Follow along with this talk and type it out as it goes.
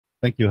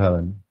Thank you,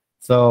 Helen.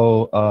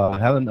 So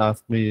Helen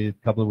asked me a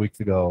couple of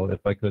weeks ago if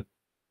I could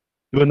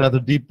do another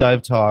deep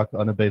dive talk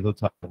on a Bazel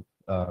topic.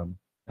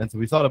 And so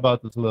we thought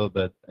about this a little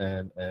bit,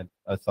 and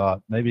I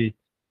thought maybe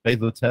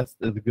Bazel Test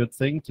is a good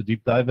thing to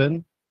deep dive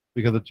in,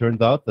 because it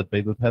turns out that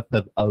Bazel Test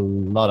has a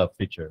lot of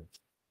features.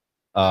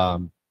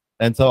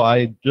 And so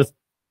I just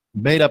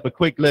made up a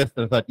quick list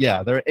and thought,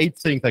 yeah, there are 8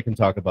 things I can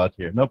talk about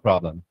here, no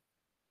problem.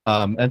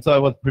 And so I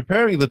was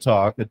preparing the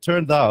talk. It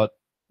turns out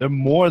there are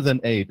more than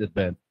 8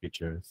 advanced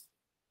features.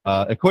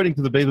 According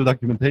to the Bazel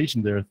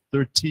documentation, there are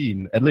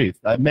 13 at least.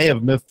 I may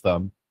have missed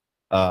some.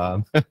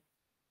 And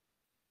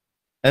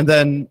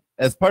then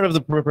as part of the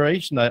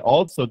preparation, I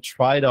also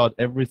tried out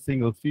every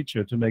single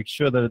feature to make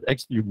sure that it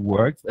actually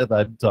works as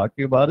I'm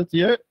talking about it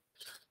here.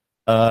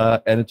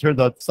 And it turns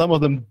out some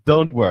of them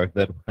don't work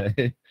that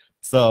way.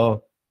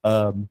 So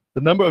the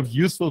number of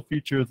useful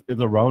features is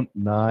around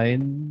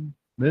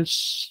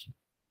 9-ish.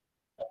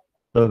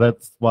 So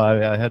that's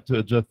why I had to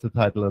adjust the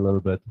title a little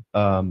bit.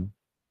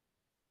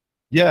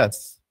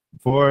 Yes,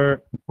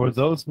 for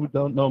those who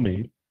don't know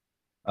me,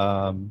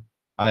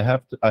 I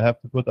have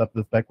to put up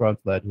this background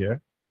slide here.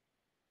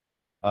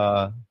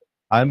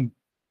 I'm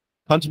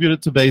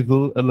contributed to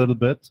Bazel a little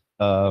bit,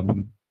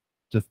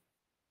 just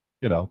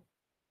 10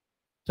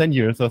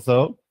 years or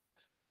so.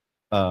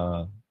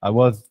 I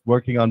was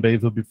working on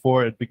Bazel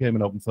before it became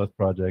an open source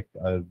project.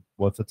 I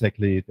was a tech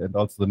lead and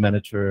also the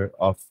manager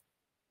of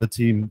the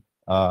team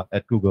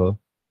at Google,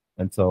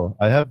 and so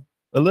I have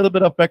a little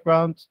bit of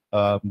background.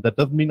 That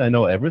doesn't mean I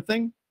know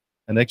everything,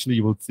 and actually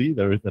you will see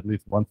there is at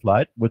least one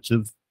slide which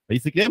is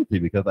basically empty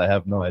because I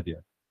have no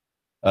idea.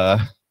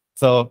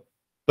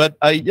 But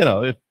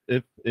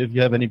if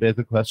you have any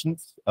basic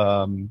questions,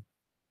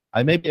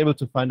 I may be able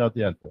to find out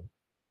the answer.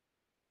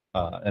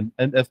 And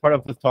as part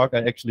of this talk,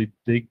 I actually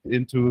digged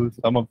into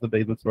some of the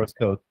Bazel source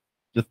code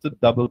just to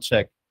double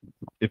check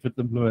if it's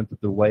implemented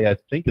the way I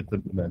think it's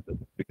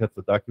implemented, because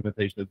the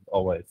documentation isn't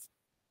always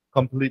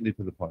completely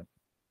to the point.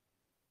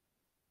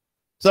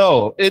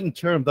 So in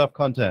terms of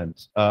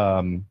content,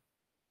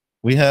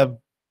 we have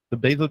the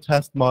Bazel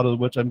test model,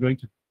 which I'm going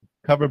to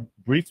cover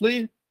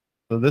briefly.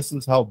 So this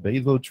is how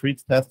Bazel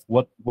treats tests,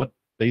 what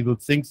Bazel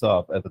thinks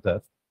of as a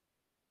test.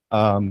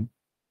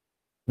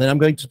 Then I'm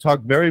going to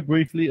talk very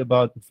briefly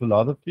about the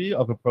philosophy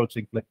of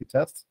approaching flaky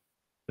tests.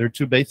 There are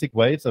 2 basic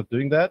ways of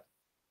doing that.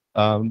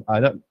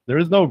 There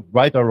is no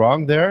right or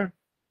wrong there,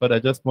 but I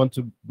just want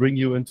to bring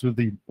you into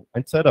the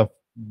mindset of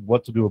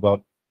what to do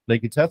about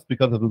flaky tests,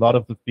 because a lot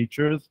of the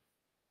features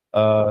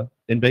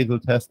in Bazel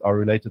tests are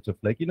related to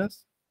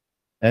flakiness.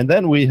 And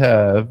then we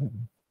have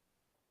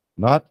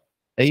not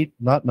 8,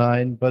 not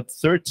 9, but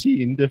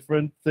 13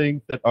 different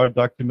things that are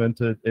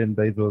documented in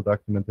Bazel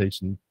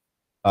documentation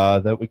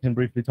that we can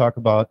briefly talk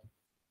about.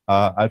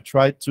 I've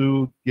tried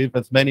to give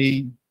as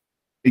many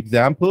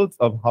examples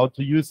of how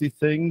to use these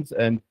things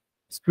and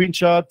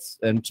screenshots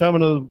and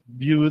terminal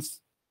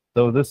views.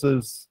 So this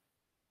is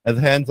as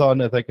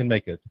hands-on as I can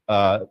make it.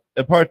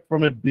 Apart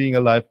from it being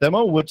a live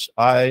demo, which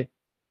I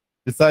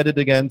decided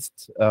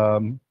against,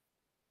 and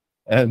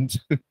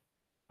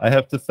I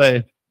have to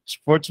say,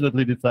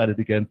 fortunately decided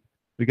against,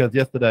 because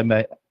yesterday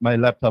my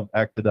laptop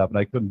acted up and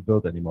I couldn't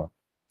build anymore.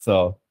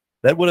 So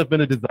that would have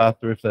been a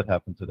disaster if that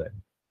happened today.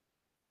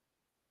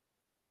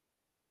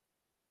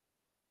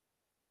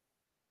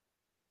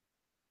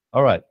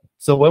 All right.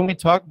 So when we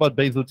talk about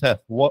Bazel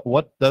tests,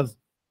 Bazel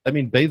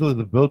is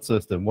a build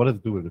system. What does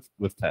it do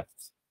with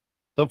tests?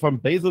 So from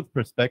Bazel's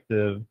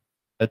perspective,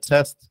 a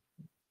test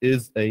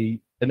is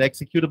an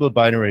executable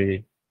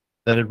binary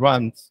that it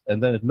runs,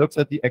 and then it looks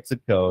at the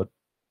exit code.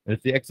 And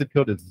if the exit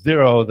code is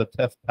 0, the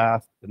test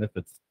passed, and if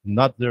it's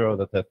not 0,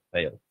 the test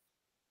failed.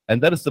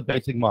 And that is the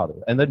basic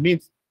model. And that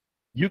means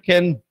you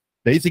can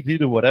basically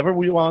do whatever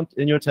we want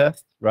in your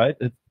test, right?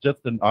 It's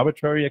just an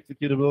arbitrary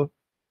executable.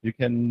 You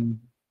can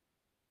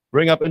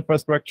bring up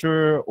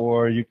infrastructure,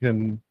 or you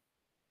can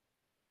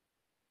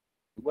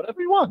do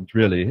whatever you want,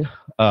 really.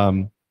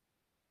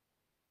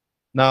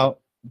 Now,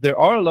 there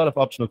are a lot of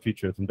optional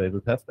features in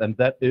Bazel test, and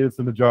that is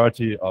the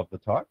majority of the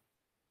talk.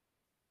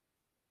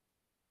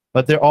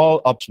 But they're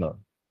all optional.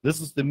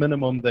 This is the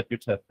minimum that your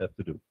test has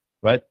to do,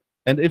 right?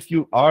 And if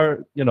you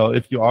are,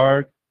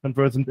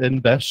 conversant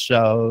in Bash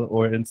shell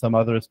or in some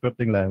other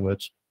scripting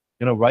language,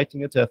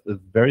 writing a test is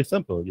very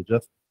simple. You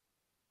just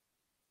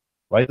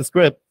write a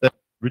script that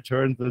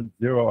returns a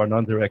 0 or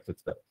non-zero exit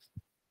steps.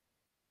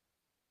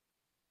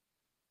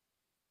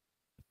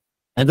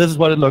 And this is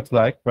what it looks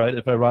like, right?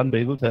 If I run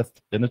Bazel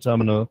test in a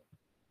terminal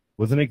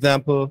with an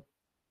example,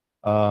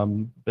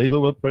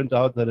 Bazel will print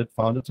out that it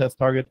found a test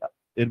target.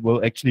 It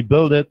will actually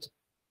build it.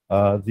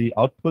 The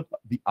output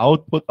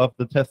of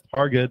the test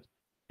target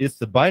is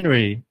the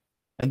binary,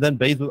 and then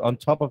Bazel on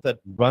top of that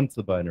runs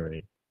the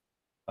binary.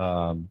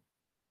 And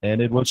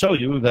it will show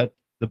you that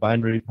the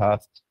binary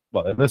passed,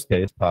 well, in this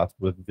case, passed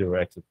with 0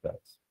 exit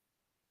steps.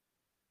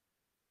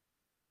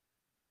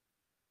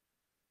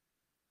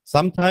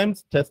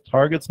 Sometimes test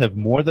targets have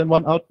more than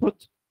one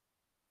output.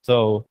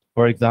 So,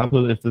 for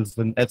example, if this is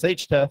an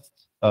SH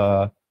test,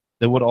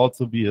 there would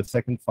also be a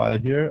second file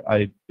here.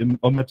 I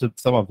omitted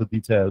some of the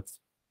details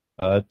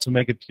to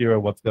make it clearer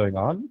what's going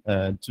on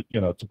and to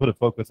put a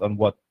focus on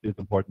what is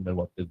important and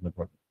what isn't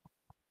important.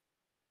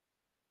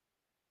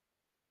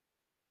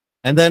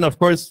 And then, of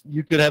course,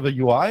 you could have a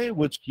UI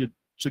which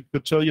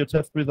could show your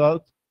test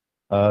results.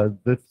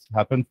 This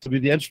happens to be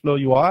the EngFlow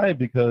UI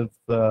because,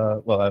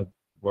 well, I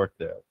worked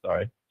there.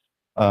 Sorry.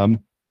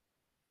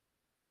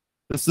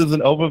 This is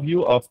an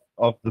overview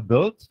of the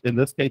build. In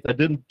this case, I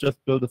didn't just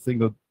build a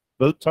single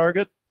build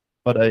target,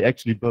 but I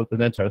actually built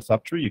an entire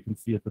subtree. You can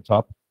see at the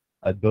top,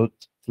 I built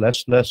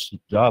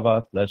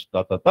 //java/...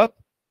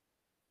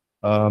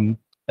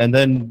 And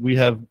then we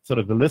have sort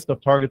of the list of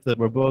targets that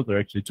were built. There are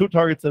actually 2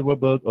 targets that were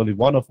built, only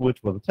one of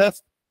which was a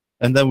test.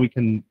 And then we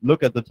can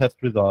look at the test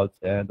results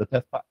and the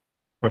test path.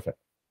 Perfect.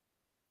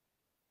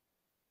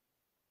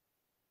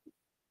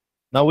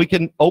 Now we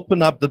can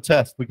open up the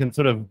test. We can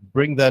sort of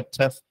bring that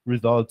test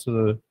result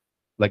to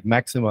like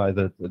maximize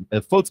it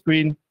at full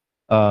screen.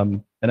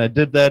 And I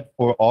did that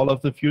for all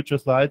of the future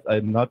slides.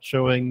 I'm not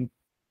showing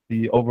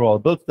the overall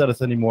build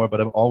status anymore, but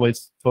I'm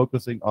always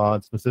focusing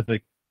on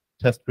specific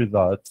test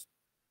results.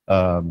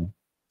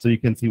 So you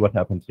can see what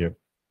happens here.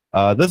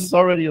 This is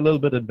already a little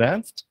bit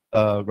advanced,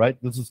 right?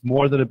 This is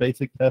more than a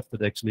basic test.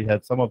 It actually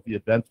had some of the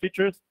advanced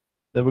features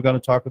that we're going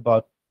to talk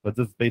about, but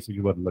this is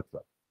basically what it looks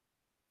like.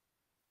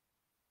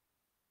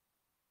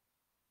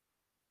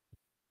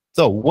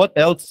 So what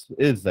else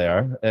is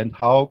there, and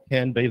how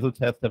can Bazel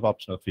Test have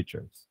optional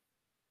features?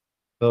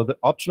 So the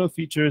optional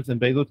features in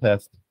Bazel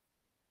Test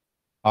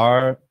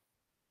are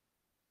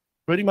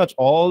pretty much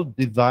all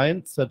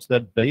designed such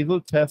that Bazel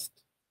Test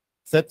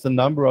sets a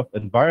number of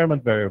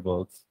environment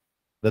variables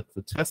that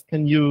the test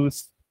can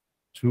use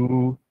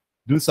to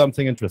do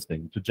something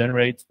interesting, to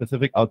generate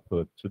specific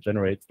output, to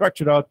generate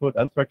structured output,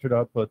 unstructured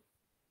output,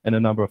 and a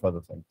number of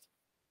other things.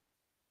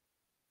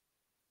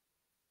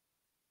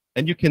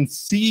 And you can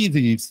see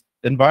these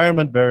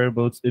environment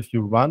variables if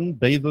you run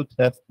Bazel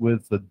Test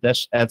with the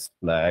 -s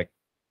flag,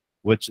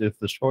 which is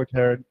the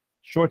shorthand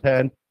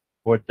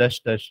for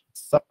 --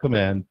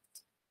 subcommand.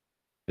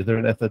 Is there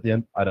an S at the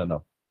end? I don't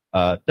know.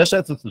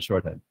 -s is the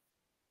shorthand.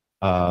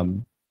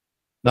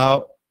 Now,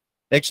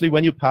 actually,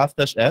 when you pass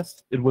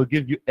 -s, it will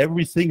give you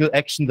every single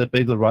action that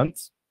Bazel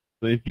runs.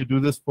 So if you do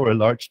this for a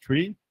large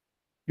tree,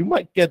 you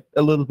might get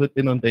a little bit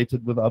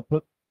inundated with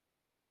output.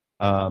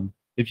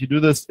 If you do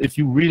this, if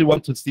you really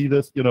want to see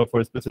this, for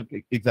a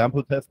specific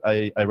example test,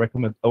 I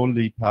recommend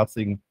only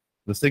passing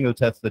the single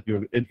test that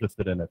you're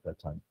interested in at that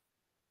time.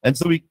 And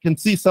so we can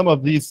see some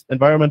of these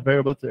environment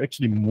variables. There are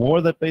actually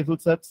more that Bazel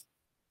sets,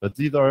 but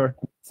these are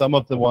some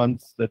of the ones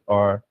that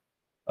are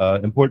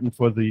important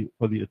for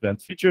the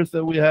advanced features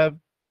that we have.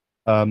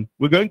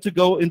 We're going to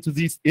go into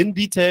these in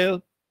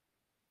detail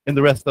in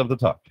the rest of the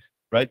talk,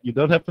 right? You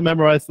don't have to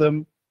memorize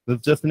them. This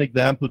is just an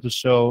example to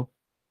show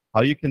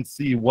how you can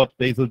see what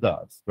Bazel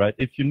does, right?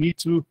 If you need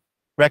to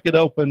crack it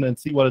open and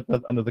see what it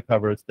does under the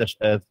covers,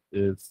 -s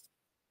is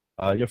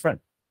your friend.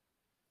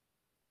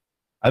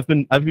 I've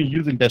been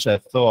using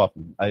 -s so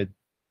often.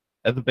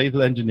 As a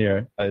Bazel engineer,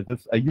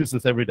 I use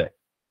this every day,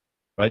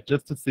 right?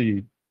 Just to see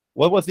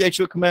what was the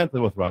actual command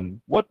that was run.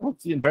 What was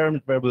the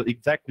environment variable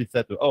exactly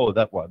set to? Oh,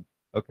 that one.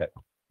 Okay.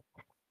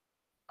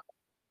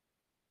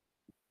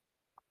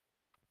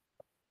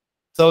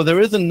 So there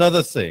is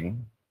another thing.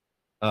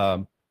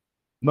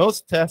 Most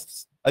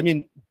tests, I mean,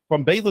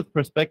 from Bazel's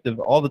perspective,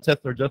 all the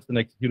tests are just an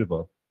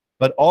executable.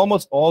 But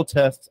almost all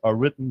tests are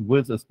written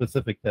with a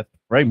specific test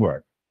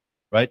framework,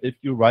 right? If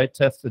you write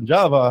tests in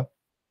Java,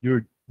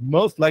 you're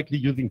most likely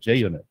using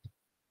JUnit.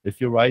 If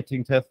you're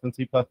writing tests in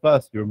C++,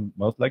 you're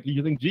most likely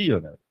using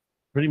GUnit.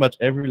 Pretty much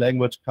every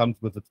language comes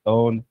with its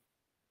own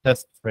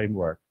test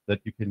framework that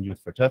you can use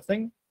for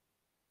testing.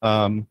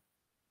 And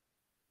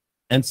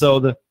so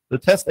the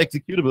test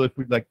executable, if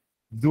we like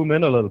zoom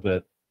in a little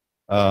bit,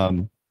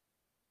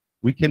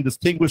 we can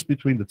distinguish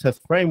between the test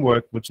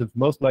framework, which is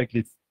most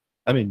likely,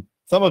 I mean,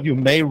 some of you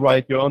may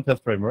write your own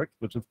test frameworks,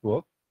 which is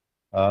cool.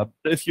 But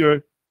if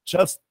you're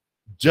just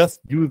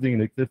using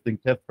an existing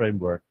test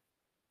framework,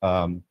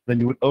 then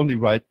you would only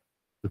write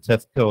the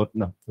test code,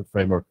 not the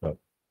framework code.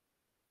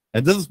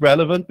 And this is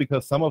relevant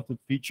because some of the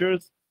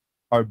features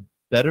are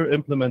better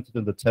implemented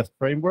in the test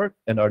framework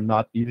and are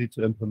not easy to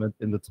implement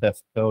in the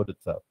test code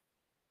itself.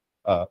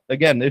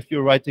 Again, if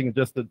you're writing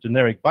just a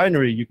generic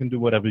binary, you can do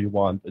whatever you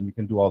want and you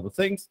can do all the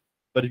things.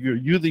 But if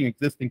you're using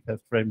existing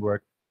test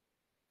framework,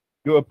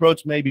 your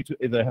approach may be to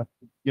either have,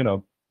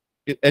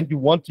 and you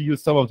want to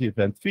use some of the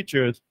advanced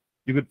features,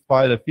 you could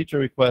file a feature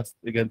request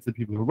against the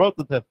people who wrote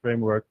the test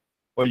framework,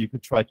 or you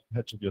could try to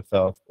patch it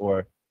yourself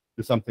or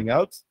do something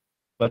else.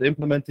 But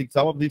implementing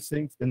some of these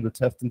things in the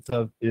test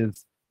itself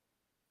is,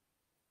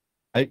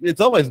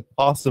 it's always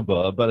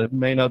possible, but it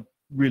may not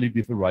really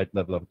be the right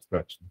level of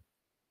abstraction.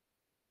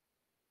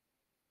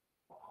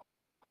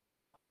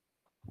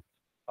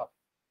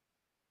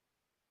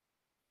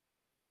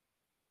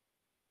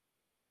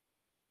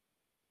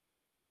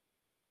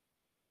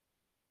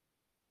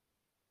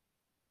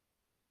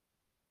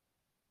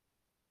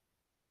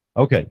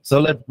 Okay, so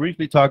let's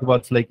briefly talk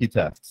about flaky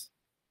tests.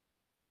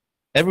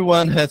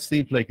 Everyone has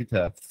seen flaky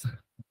tests,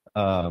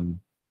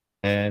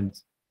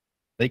 and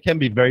they can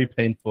be very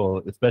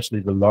painful, especially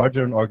the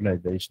larger an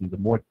organization, the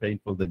more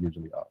painful they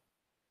usually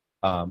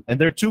are. And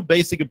there are two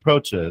basic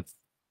approaches,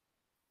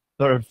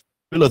 sort of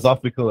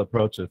philosophical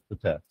approaches to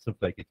tests, to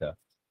flaky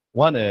tests.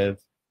 One is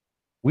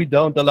we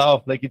don't allow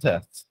flaky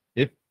tests.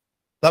 If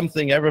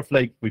something ever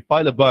flakes, we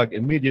find a bug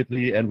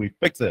immediately and we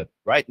fix it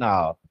right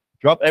now.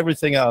 Drop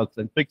everything else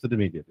and fix it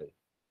immediately.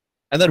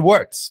 And that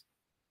works.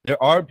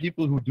 There are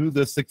people who do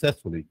this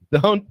successfully.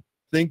 Don't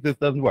think this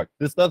doesn't work.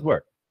 This does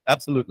work.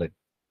 Absolutely.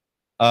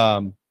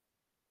 And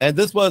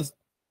this was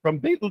from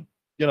Bazel,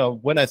 you know,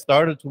 when I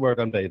started to work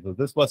on Bazel,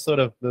 this was sort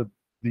of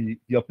the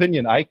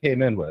opinion I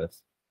came in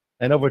with.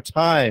 And over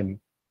time,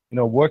 you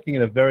know, working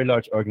in a very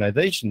large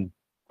organization,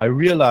 I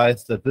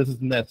realized that this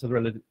isn't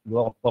necessarily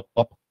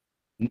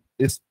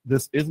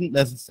this isn't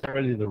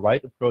necessarily the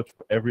right approach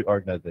for every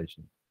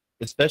organization,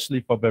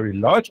 especially for very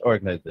large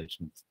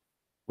organizations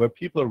where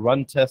people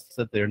run tests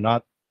that they're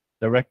not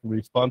directly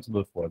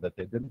responsible for, that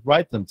they didn't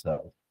write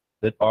themselves,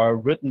 that are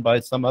written by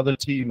some other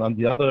team on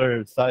the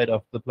other side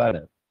of the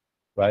planet,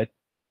 right?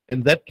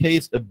 In that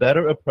case, a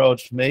better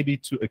approach may be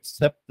to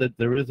accept that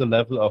there is a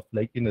level of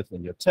flakiness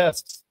in your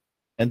tests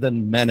and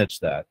then manage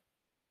that.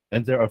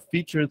 And there are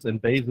features in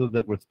Bazel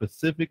that were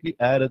specifically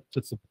added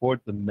to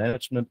support the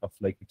management of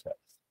flaky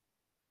tests.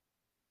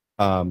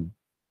 And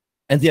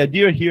the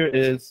idea here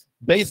is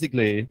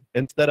basically,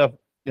 instead of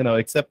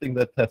accepting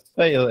that tests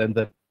fail and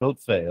that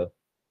builds fail,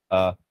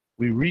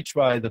 we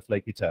retry the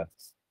flaky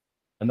tests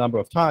a number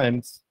of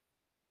times.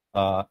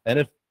 And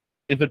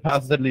if it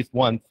passes at least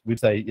once, we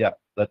say, yeah,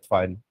 that's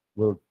fine.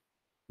 We'll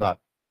not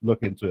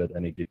look into it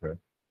any deeper.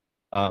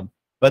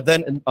 But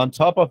then on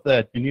top of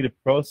that, you need a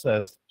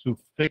process to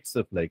fix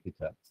a flaky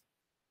test.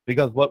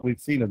 Because what we've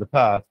seen in the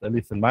past, at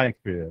least in my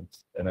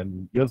experience, and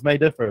then yours may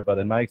differ, but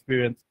in my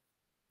experience,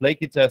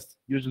 flaky tests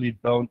usually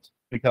don't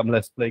become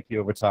less flaky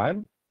over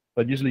time,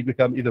 but usually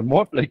become either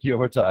more flaky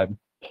over time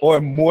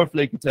or more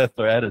flaky tests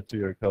are added to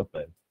your code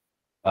base.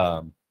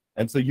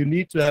 And so you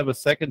need to have a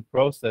second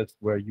process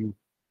where you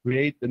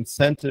create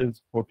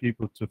incentives for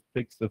people to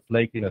fix the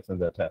flakiness in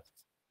their tests.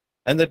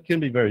 And that can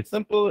be very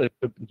simple. It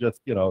could be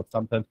just,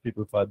 sometimes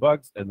people find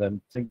bugs and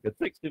then things get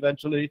fixed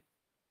eventually.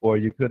 Or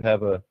you could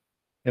have a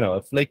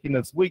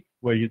flakiness week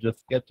where you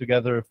just get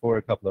together for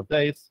a couple of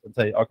days and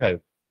say, okay,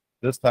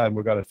 this time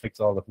we're going to fix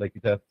all the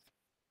flaky tests.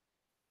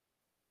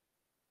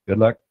 Good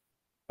luck.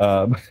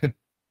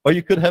 Or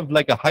you could have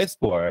like a high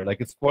score,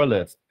 like a score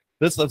list.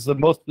 This is the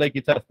most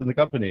flaky test in the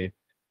company.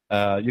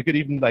 You could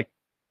even like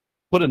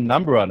put a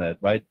number on it,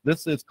 right?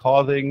 This is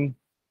causing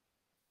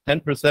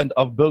 10%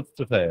 of builds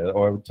to fail,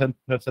 or 10%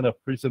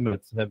 of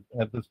pre-submits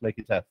have this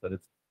flaky test, that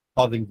it's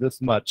causing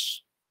this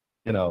much,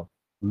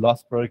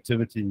 lost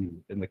productivity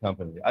in the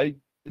company.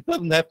 It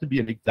doesn't have to be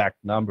an exact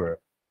number,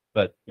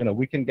 but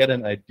we can get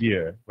an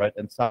idea, right?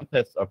 And some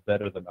tests are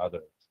better than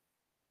others.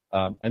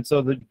 And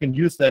so that you can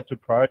use that to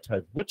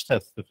prioritize which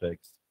tests to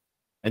fix.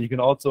 And you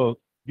can also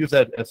use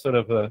that as sort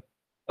of a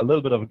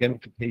little bit of a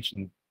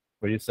gamification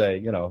where you say,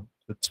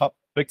 the top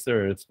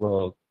fixers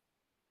will,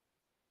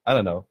 I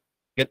don't know,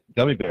 get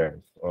gummy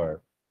bears,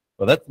 or,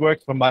 well, that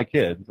works for my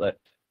kids.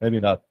 Maybe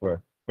not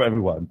for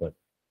everyone, but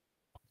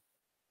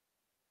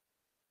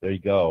there you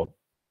go.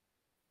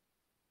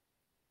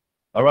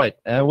 All right,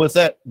 and with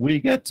that, we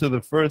get to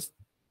the first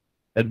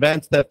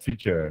advanced test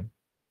feature,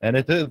 and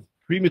it is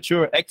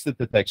premature exit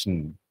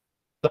detection.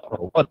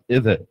 So what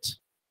is it?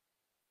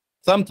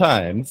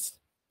 Sometimes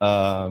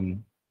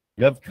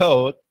you have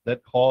code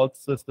that calls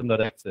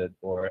system.exit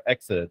or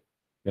exit,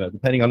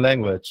 depending on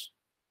language.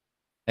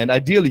 And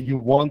ideally, you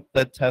want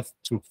that test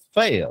to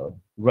fail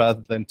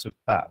rather than to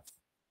pass,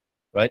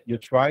 right? You're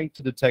trying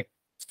to detect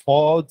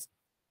false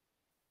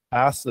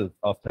passes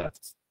of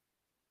tests.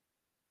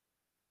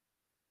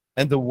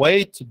 And the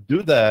way to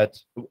do that,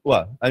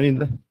 well, I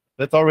mean,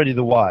 that's already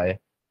the why.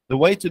 The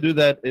way to do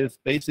that is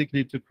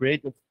basically to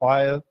create a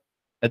file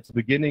at the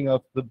beginning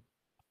of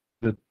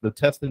the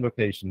test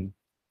invocation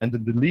and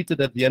then delete it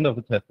at the end of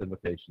the test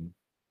invocation.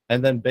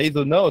 And then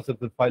Bazel knows that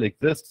the file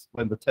exists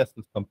when the test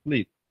is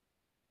complete.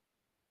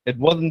 It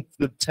wasn't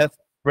the test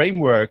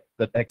framework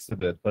that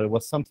exited, but it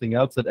was something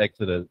else that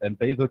exited. And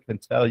Bazel can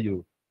tell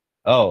you,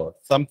 oh,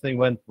 something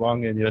went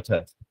wrong in your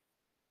test.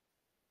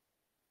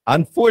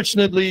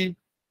 Unfortunately,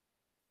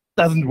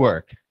 doesn't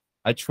work.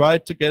 I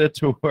tried to get it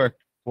to work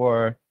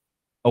for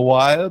a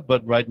while,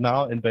 but right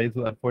now in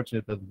Bazel,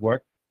 unfortunately, it doesn't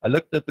work. I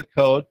looked at the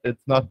code.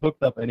 It's not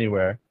hooked up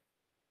anywhere.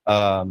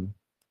 How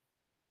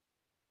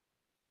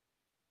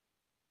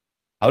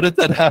did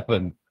that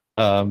happen?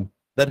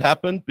 That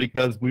happened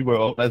because as we were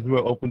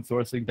open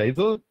sourcing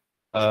Bazel,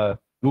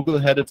 Google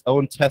had its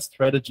own test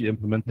strategy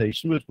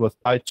implementation, which was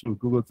tied to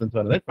Google's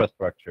internal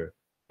infrastructure.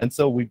 And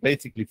so we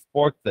basically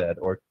forked that,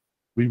 or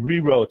we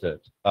rewrote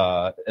it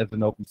as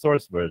an open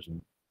source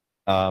version.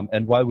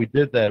 And while we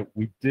did that,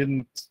 we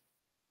didn't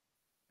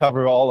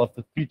cover all of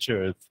the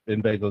features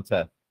in Bazel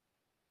Tests.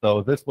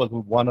 So this was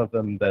one of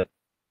them that,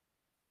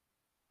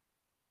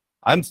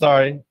 I'm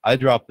sorry, I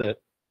dropped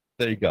it.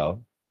 There you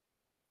go.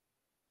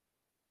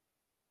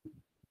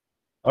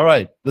 All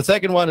right, the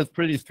second one is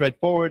pretty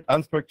straightforward,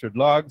 unstructured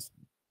logs.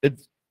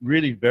 It's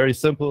really very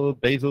simple.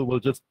 Bazel will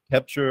just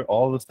capture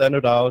all the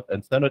standard out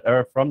and standard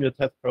error from your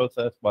test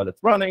process while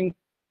it's running.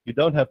 You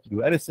don't have to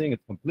do anything.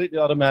 It's completely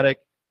automatic.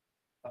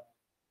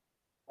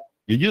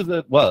 You use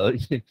it, well,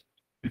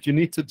 if you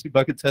need to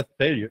debug a test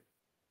failure.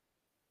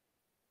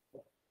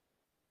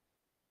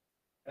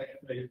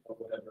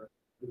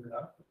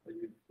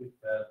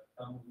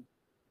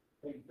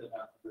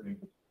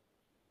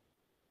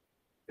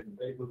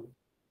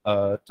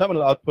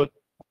 Terminal output,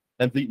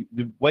 and the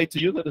way to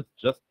use it is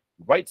just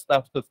write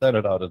stuff to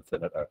standard out and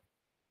standard error.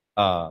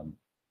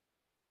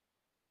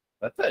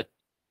 That's it.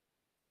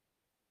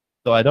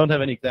 So I don't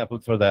have any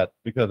examples for that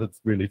because it's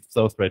really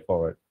so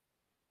straightforward.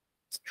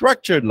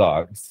 Structured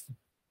logs.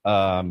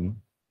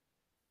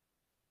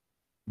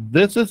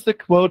 This is the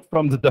quote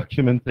from the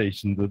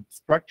documentation. The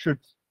structured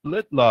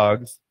split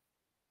logs,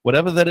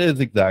 whatever that is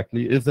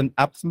exactly, is an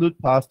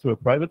absolute path to a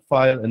private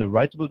file in a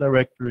writable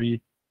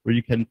directory where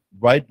you can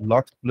write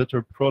log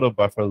splitter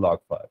protobuffer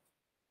log file.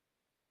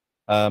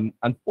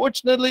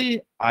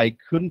 Unfortunately, I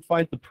couldn't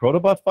find the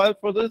protobuf file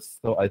for this,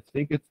 so I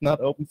think it's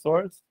not open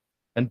source.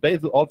 And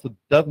Bazel also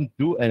doesn't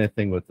do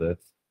anything with this.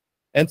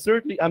 And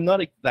certainly, I'm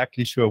not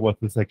exactly sure what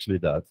this actually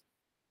does.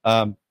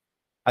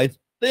 I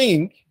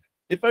think,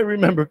 if I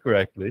remember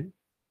correctly,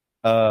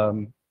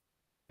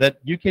 that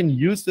you can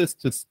use this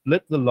to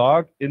split the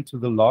log into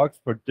the logs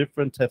for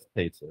different test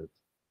cases,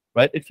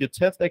 right? If your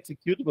test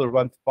executable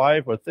runs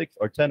 5 or 6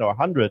 or 10 or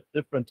 100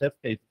 different test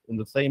cases in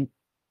the same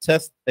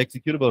test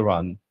executable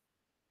run,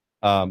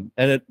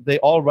 and they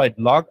all write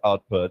log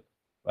output,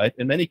 right?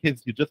 In many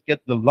cases, you just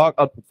get the log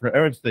output for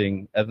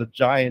everything as a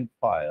giant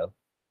file,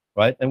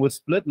 right? And with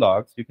split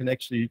logs, you can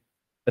actually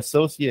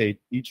associate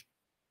each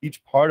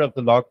part of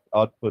the log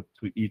output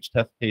to each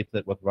test case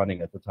that was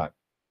running at the time,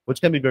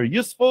 which can be very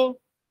useful,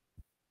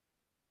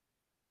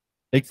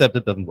 except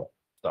it doesn't work.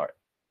 Sorry.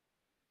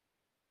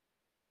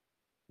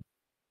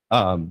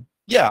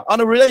 Yeah,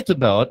 on a related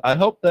note, I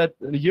hope that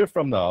a year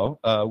from now,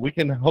 we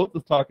can hold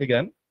this talk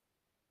again.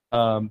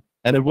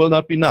 And it will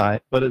not be 9,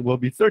 but it will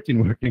be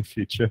 13 working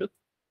features.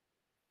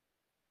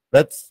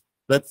 That's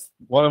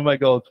one of my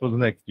goals for the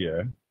next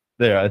year.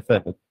 There, I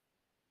said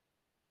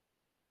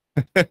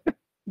it.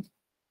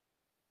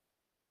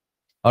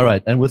 All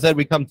right, and with that,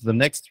 we come to the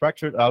next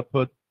structured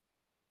output,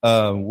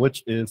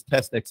 which is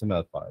test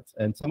XML files.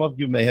 And some of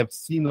you may have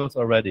seen those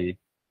already.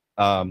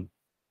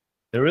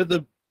 There is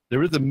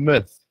a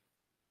myth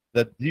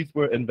that these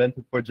were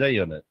invented for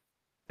JUnit.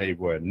 They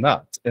were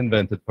not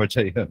invented for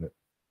JUnit.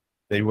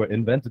 They were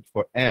invented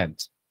for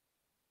Ant.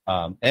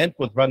 Ant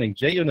was running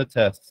JUnit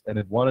tests, and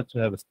it wanted to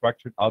have a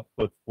structured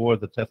output for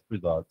the test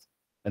results.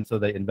 And so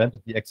they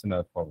invented the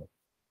XML format.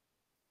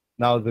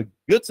 Now, the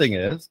good thing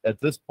is,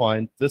 at this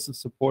point, this is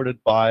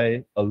supported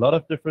by a lot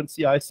of different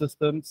CI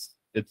systems.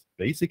 It's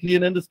basically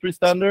an industry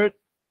standard.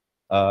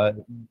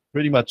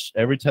 Pretty much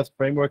every test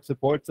framework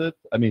supports it.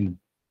 I mean,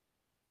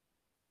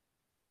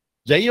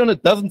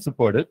 JUnit doesn't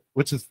support it,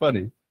 which is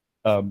funny.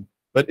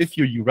 But if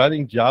you're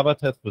running Java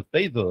tests with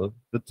Bazel,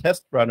 the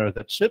test runner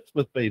that ships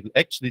with Bazel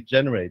actually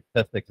generates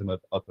test XML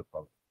output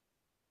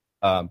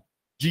format.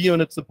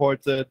 GUnit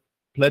supports it.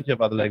 Plenty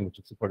of other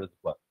languages support it as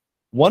well.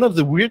 One of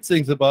the weird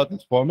things about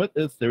this format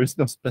is there is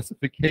no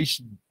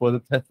specification for the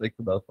test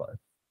XML file.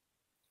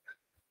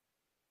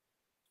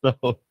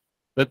 So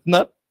that's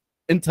not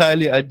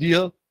entirely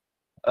ideal,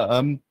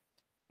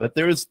 but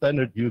there is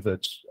standard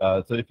usage.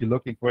 So if you're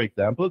looking for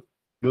examples,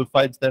 you'll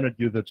find standard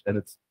usage, and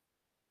it's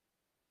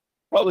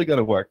probably going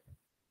to work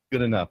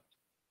good enough.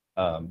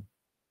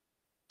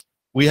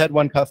 We had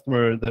one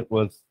customer that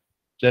was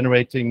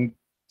generating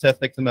test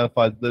XML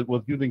files that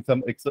was using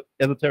some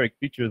esoteric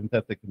features in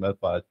test XML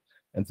files.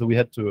 And so we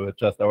had to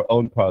adjust our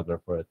own browser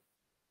for it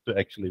to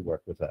actually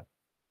work with that.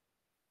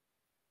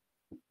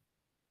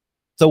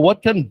 So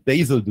what can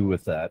Bazel do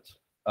with that?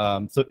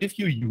 So if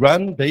you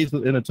run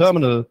Bazel in a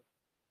terminal,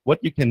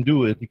 what you can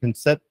do is you can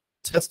set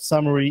test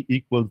summary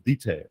equals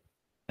detail.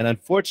 And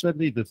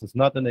unfortunately, this is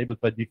not enabled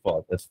by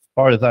default, as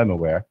far as I'm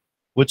aware,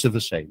 which is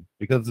a shame,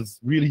 because it's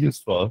really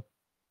useful.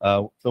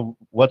 So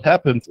what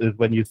happens is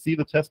when you see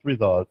the test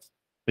results,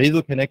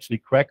 Bazel can actually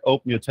crack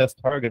open your test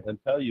target and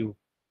tell you,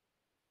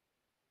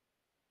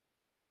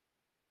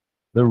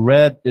 the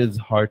red is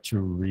hard to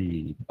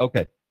read.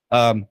 Okay,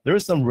 there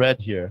is some red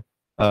here.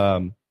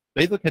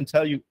 Bazel can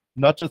tell you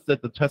not just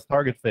that the test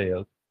target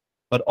failed,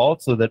 but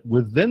also that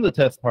within the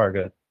test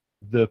target,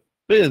 the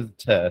fizz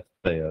test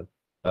failed.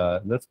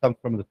 This comes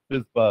from the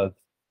FizzBuzz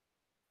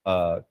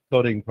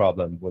coding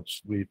problem,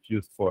 which we've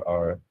used for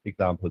our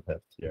example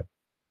tests here.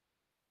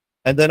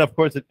 And then, of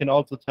course, it can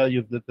also tell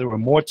you that there were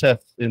more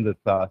tests in this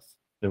class.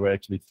 There were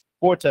actually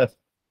 4 tests,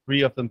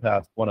 3 of them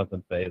passed, 1 of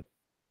them failed.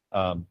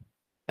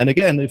 And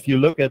again, if you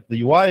look at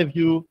the UI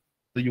view,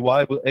 the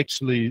UI will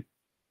actually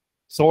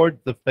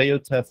sort the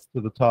failed tests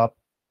to the top,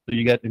 so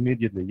you get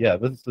immediately, yeah,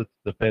 this is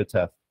the failed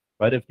test,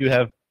 right? If you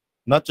have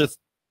not just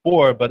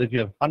 4, but if you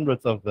have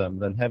hundreds of them,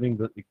 then having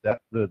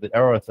the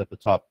errors at the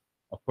top,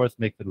 of course,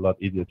 makes it a lot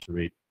easier to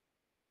read.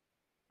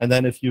 And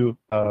then if you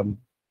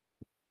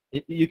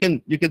you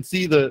can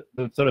see the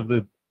sort of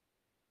the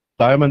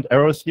diamond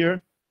arrows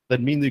here.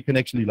 That means you can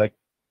actually like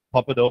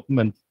pop it open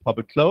and pop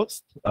it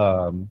closed.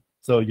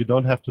 So you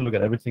don't have to look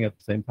at everything at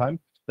the same time.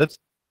 That's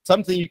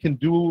something you can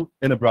do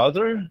in a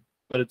browser,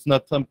 but it's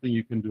not something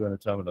you can do in a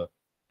terminal.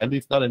 At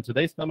least not in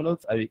today's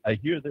terminals. I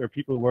hear there are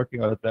people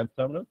working on advanced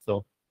terminals,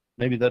 so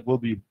maybe that will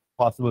be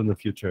possible in the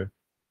future.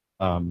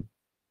 And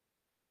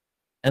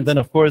then,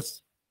 of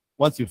course,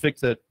 once you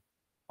fix it,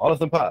 all of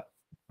them pass.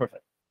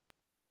 Perfect.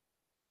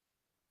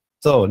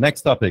 So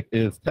next topic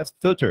is test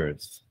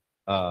filters.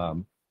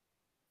 In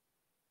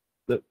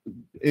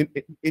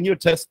your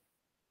test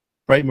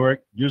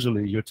framework,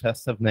 usually your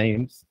tests have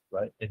names,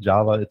 right? In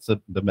Java, it's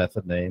the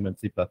method name. In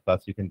C++,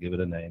 you can give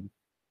it a name.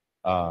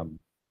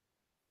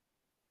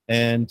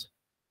 And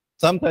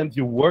sometimes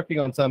you're working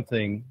on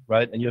something,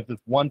 right? And you have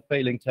this one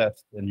failing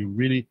test, and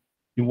you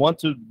want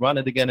to run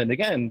it again and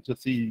again to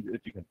see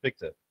if you can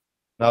fix it.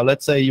 Now,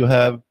 let's say you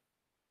have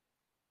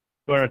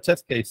 200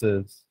 test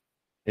cases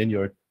in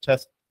your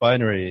test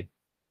binary,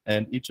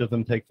 and each of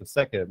them takes a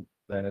second.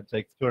 Then it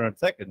takes 200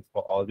 seconds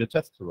for all your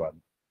tests to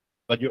run.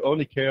 But you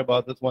only care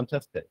about this one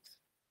test case.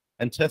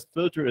 And test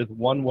filter is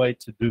one way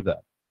to do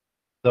that.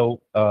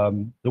 So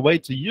the way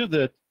to use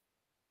it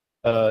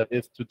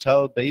is to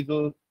tell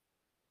Bazel,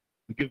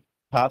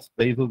 pass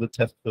Bazel the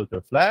test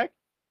filter flag,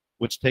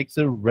 which takes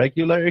a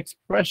regular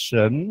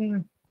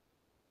expression.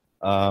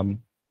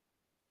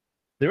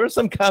 There are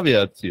some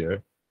caveats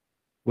here,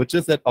 which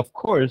is that, of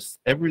course,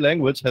 every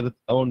language has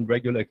its own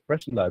regular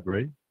expression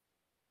library.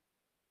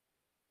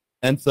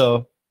 And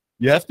so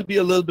you have to be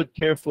a little bit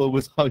careful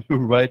with how you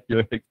write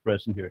your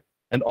expression here.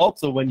 And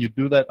also, when you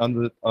do that on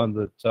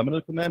the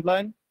terminal command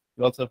line,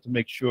 you also have to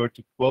make sure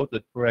to quote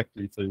it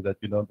correctly so that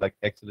you don't like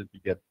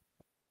accidentally get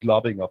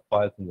globbing of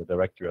files in the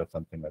directory or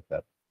something like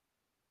that.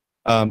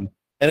 And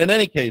in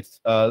any case,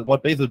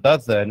 what Bazel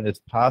does then is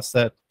pass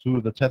that to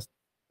the test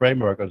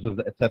framework or to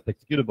the test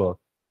executable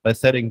by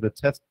setting the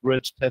test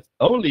bridge test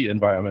only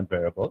environment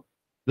variable.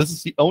 This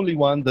is the only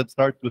one that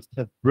starts with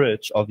test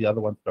bridge. All the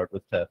other ones start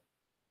with test,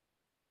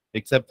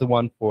 except the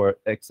one for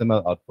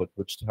XML output,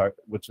 which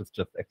is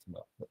just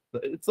XML.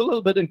 It's a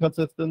little bit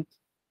inconsistent,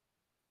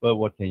 but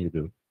what can you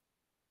do?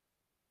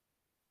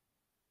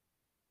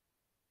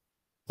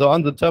 So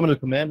on the terminal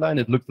command line,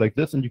 it looks like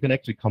this, and you can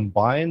actually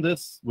combine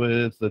this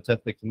with the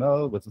test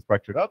XML with the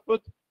structured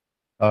output.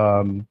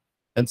 And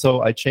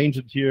so I changed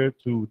it here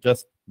to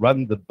just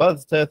run the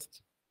buzz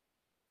test,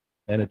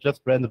 and it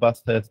just ran the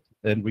buzz test,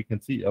 and we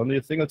can see only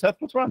a single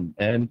test was run,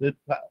 and it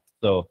passed.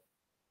 So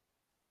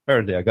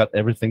apparently I got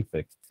everything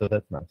fixed, so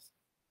that's nice.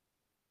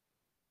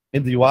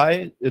 In the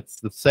UI, it's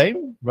the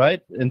same,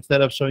 right?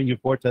 Instead of showing you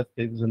 4 test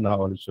cases, and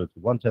now only shows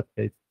you 1 test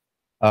case.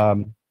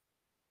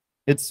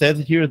 It says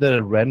here that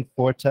it ran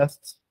 4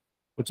 tests,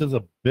 which is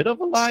a bit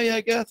of a lie,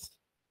 I guess.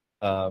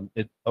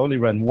 It only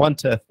ran 1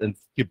 test and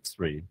skipped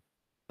 3.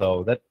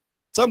 So that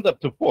sums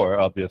up to 4,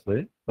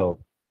 obviously. So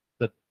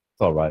that's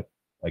all right,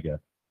 I guess.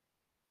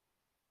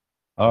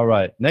 All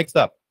right, next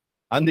up,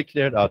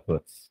 undeclared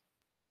outputs.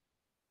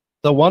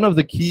 So one of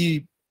the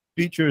key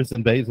features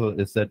in Bazel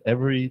is that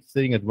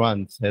everything it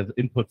runs has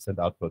inputs and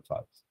output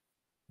files.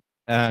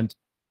 And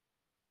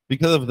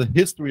because of the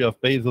history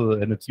of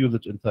Bazel and its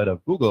usage inside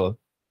of Google,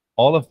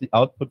 all of the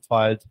output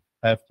files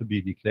have to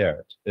be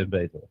declared in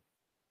Bazel.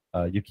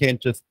 You can't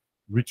just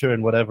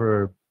return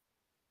whatever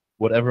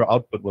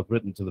output was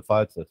written to the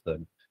file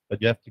system,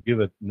 but you have to give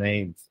it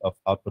names of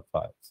output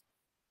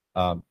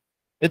files.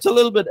 It's a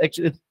little bit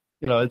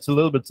it's a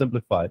little bit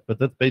simplified, but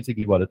that's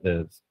basically what it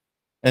is.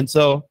 And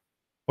so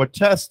for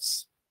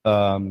tests,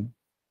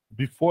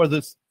 before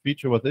this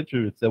feature was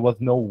introduced, there was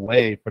no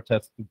way for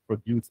tests to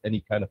produce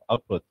any kind of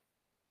output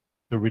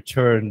to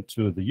return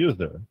to the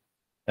user.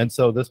 And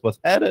so this was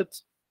added.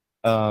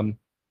 And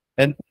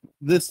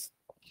this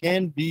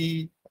can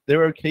be,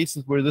 there are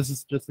cases where this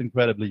is just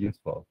incredibly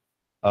useful.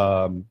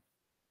 And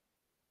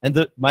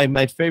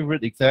my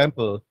favorite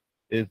example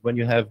is when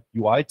you have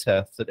UI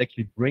tests that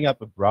actually bring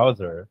up a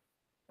browser,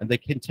 and they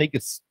can take a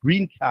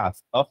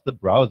screencast of the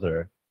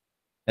browser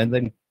and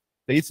then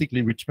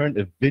basically return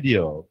a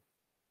video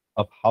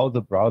of how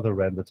the browser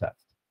ran the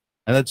test.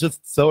 And it's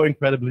just so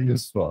incredibly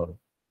useful,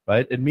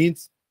 right? It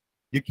means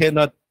you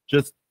cannot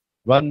just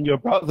run your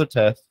browser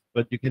tests,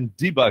 but you can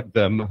debug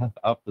them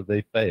after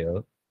they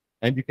fail.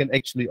 And you can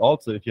actually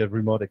also, if you have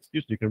remote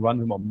execution, you can run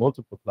them on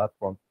multiple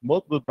platforms,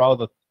 multiple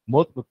browsers,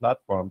 multiple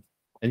platforms,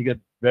 and you get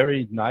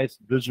very nice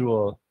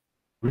visual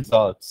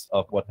results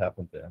of what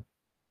happened there.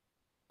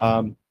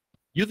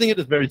 Using it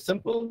is very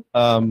simple.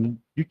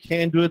 You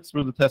can do it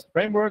through the test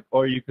framework,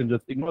 or you can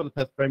just ignore the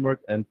test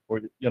framework, and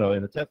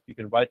in a test you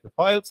can write the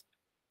files.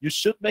 You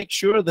should make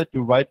sure that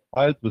you write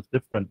files with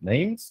different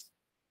names,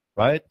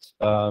 right?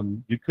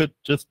 You could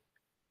just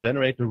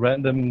generate a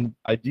random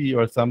ID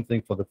or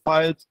something for the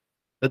files.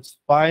 That's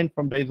fine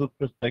from Bazel's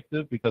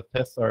perspective, because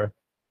tests are.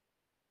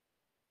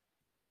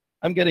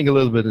 I'm getting a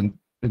little bit in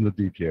the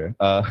deep here.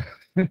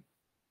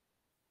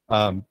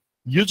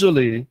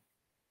 Usually,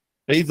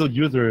 Bazel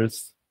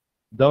users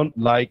don't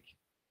like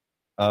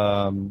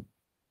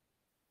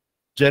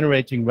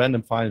generating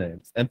random file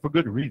names, and for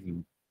good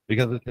reason,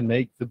 because it can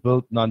make the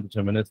build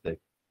non-deterministic.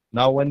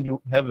 Now, when you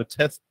have a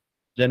test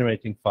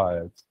generating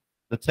files,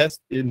 the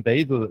test in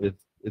Bazel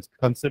is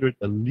considered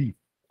a leaf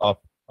of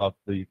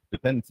the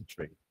dependency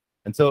tree.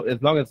 And so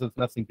as long as there's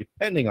nothing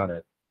depending on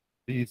it,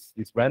 these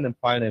random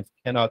file names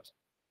cannot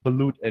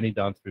pollute any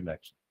downstream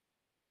action.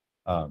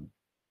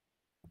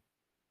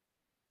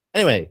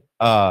 Anyway,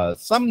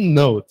 some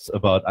notes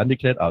about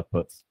undeclared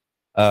outputs.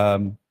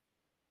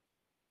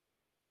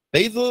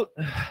 Bazel,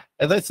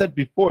 as I said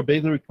before,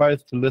 Bazel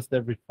requires to list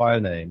every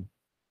file name.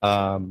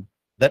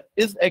 That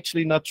is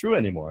actually not true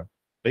anymore.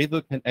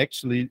 Bazel can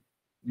actually,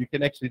 you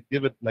can actually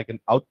give it like an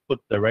output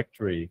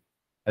directory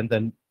and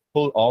then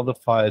pull all the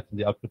files in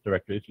the output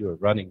directory if you're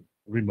running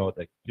remote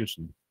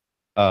execution.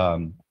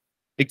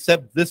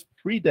 Except this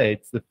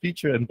predates the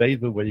feature in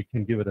Bazel where you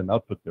can give it an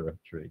output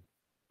directory.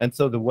 And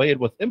so the way it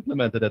was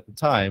implemented at the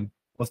time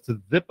was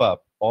to zip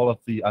up all of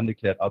the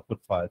undeclared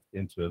output files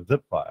into a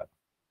zip file.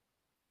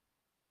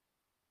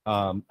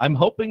 I'm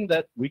hoping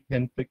that we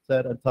can fix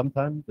that at some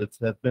time. This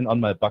has been on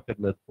my bucket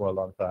list for a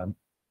long time.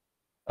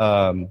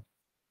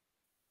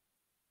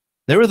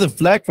 There is a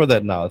flag for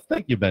that now.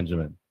 Thank you,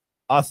 Benjamin.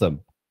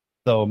 Awesome.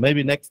 So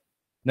maybe next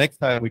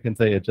time we can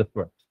say it just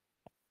works.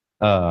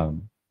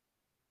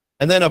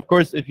 And then, of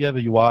course, if you have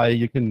a UI,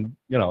 you can,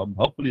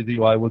 hopefully the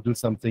UI will do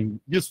something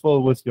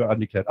useful with your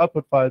undeclared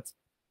output files.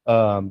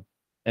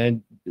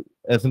 And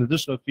as an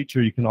additional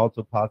feature, you can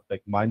also pass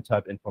back MIME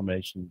type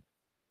information.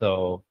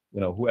 So,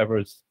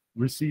 whoever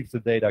receives the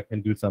data can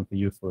do something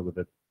useful with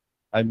it.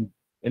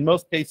 In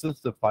most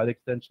cases, the file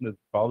extension is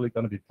probably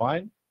going to be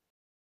fine.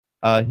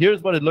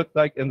 Here's what it looked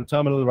like in the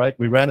terminal, right?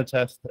 We ran a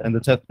test, and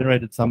the test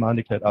generated some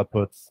undeclared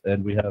outputs,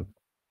 and we have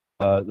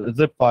a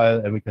zip file,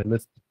 and we can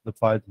list the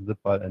files in zip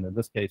file. And in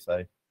this case,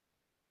 I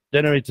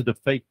generated a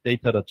fake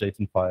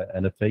data.json file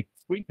and a fake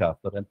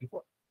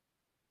screencast.mp4.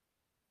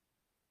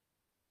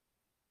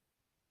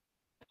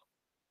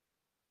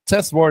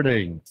 Test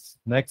warnings.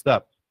 Next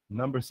up,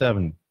 number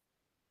 7.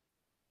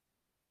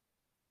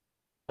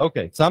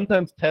 Okay,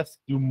 sometimes tests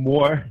do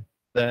more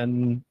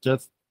than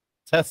just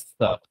test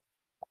stuff.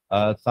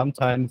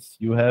 Sometimes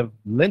you have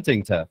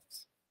linting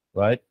tests,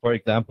 right? For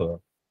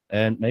example,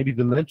 and maybe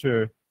the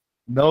linter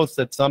knows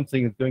that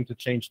something is going to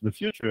change in the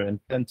future and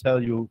can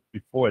tell you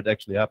before it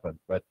actually happens,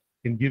 right?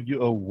 Can give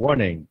you a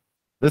warning.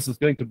 This is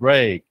going to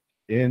break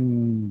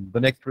in the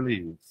next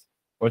release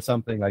or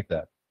something like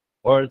that.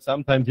 Or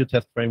sometimes your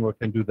test framework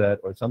can do that,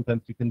 or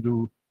sometimes you can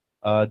do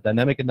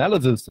dynamic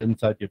analysis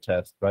inside your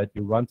test, right?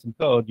 You run some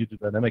code, you do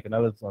dynamic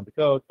analysis on the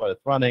code while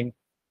it's running,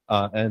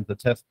 and the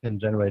test can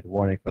generate a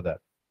warning for that.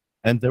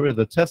 And there is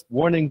a test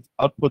warnings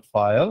output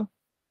file,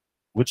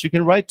 which you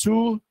can write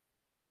to.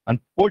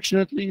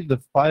 Unfortunately, the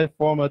file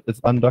format is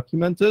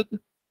undocumented,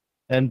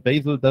 and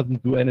Bazel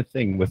doesn't do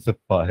anything with the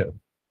file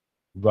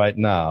right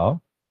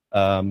now.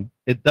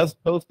 It does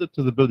post it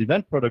to the build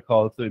event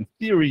protocol. So in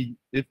theory,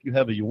 if you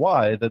have a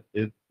UI that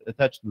is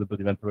attached to the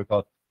build event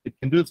protocol, it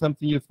can do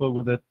something useful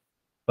with it.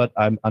 But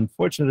I'm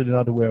unfortunately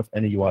not aware of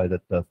any UI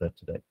that does that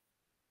today.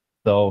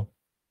 So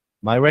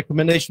my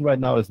recommendation right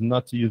now is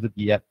not to use it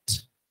yet.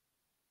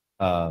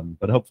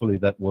 But hopefully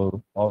that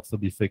will also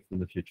be fixed in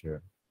the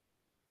future.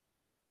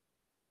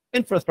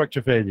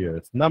 Infrastructure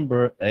failures,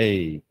 number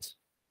 8.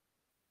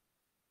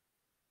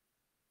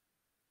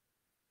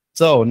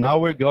 So now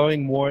we're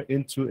going more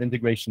into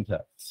integration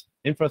tests.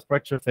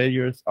 Infrastructure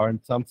failures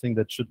aren't something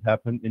that should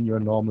happen in your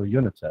normal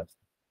unit test.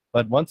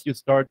 But once you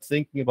start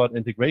thinking about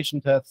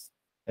integration tests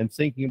and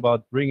thinking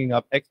about bringing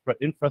up extra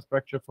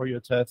infrastructure for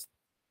your test,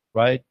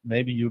 right?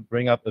 Maybe you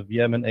bring up a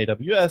VM in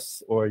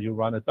AWS, or you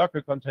run a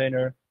Docker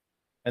container,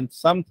 and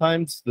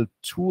sometimes the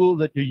tool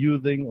that you're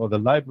using or the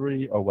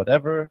library or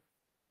whatever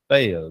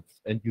fails,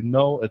 and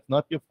it's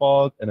not your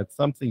fault and it's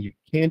something you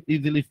can't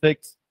easily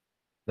fix,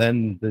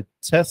 then the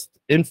test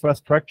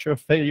infrastructure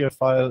failure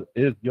file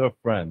is your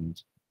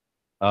friend.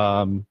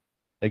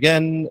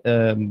 Again,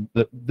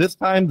 this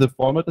time the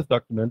format is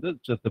documented,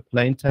 just a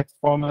plain text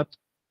format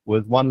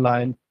with one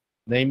line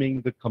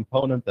naming the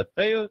component that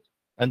failed,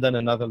 and then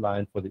another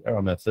line for the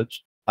error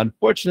message.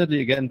 Unfortunately,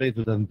 again,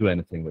 Bazel doesn't do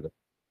anything with it.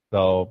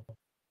 So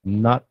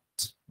not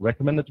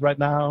recommended right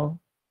now.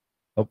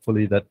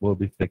 Hopefully that will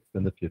be fixed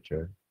in the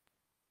future.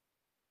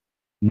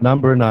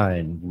 Number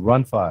 9,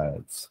 run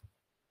files.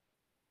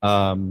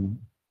 So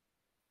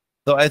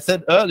I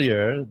said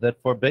earlier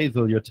that for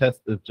Bazel, your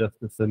test is just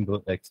a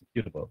single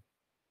executable.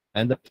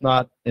 And that's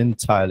not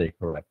entirely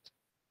correct.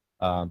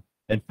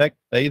 In fact,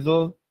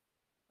 Bazel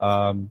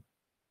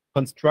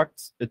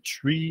constructs a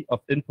tree of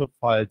input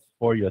files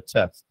for your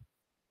test.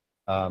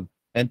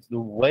 And the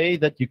way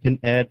that you can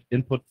add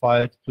input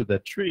files to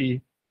that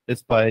tree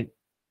is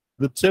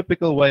the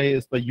typical way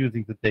is by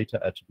using the data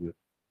attribute.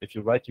 If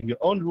you're writing your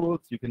own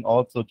rules, you can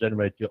also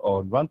generate your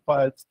own run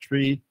files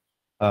tree.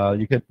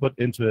 You can put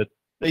into it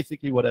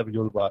basically whatever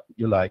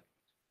you like,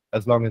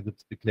 as long as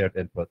it's declared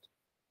input.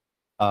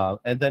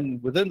 And then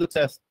within the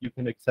test, you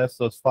can access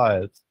those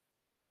files.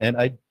 And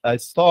I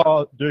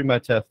saw during my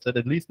test that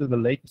at least in the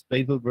latest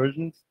Bazel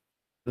versions,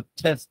 the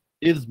test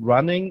is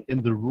running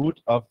in the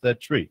root of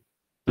that tree.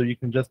 So you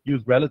can just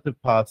use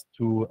relative paths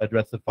to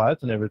address the files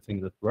and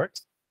everything that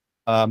works.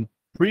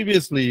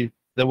 Previously,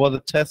 there was a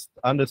test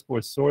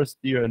underscore source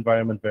dir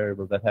environment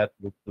variable that had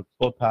the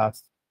full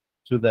path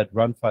to that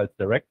run files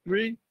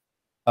directory.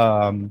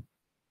 But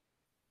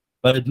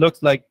it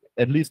looks like,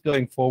 at least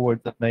going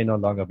forward, that may no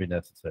longer be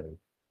necessary.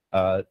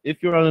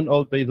 If you're on an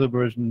old Bazel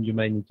version, you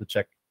may need to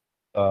check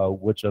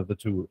which of the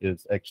two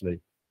is actually,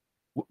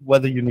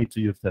 whether you need to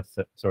use test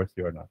source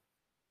here or not.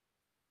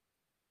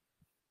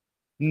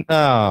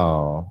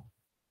 Now,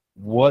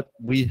 what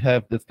we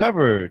have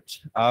discovered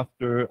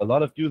after a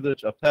lot of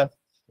usage of tests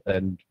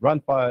and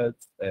run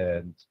files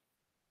and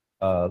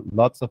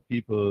lots of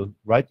people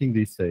writing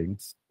these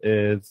things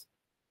is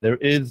there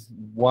is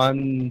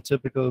one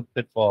typical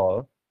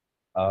pitfall,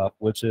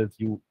 which is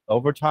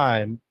over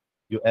time,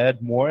 you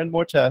add more and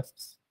more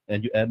tests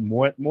and you add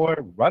more and more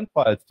run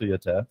files to your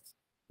tests.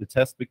 The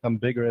tests become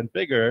bigger and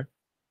bigger.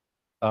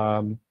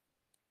 And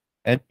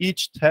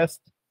each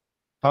test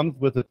comes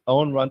with its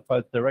own run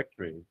files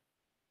directory.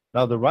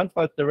 Now, the run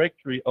files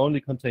directory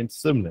only contains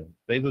symlinks.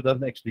 Bazel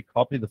doesn't actually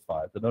copy the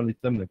files, it only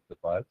symlinks the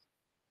files.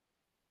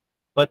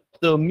 But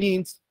still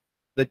means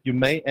that you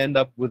may end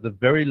up with a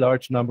very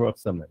large number of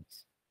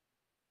symlinks,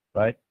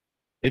 right?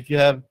 If you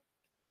have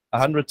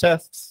 100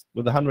 tests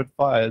with 100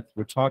 files,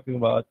 we're talking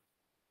about,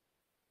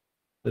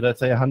 did I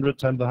say 100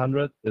 times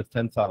 100 is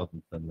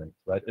 10,000 symlinks,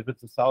 right? If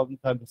it's 1,000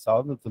 times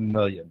 1,000, it's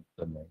 1,000,000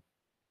 symlinks,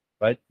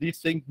 right? These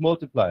things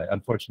multiply,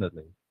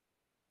 unfortunately.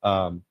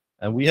 And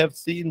we have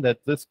seen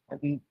that this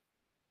can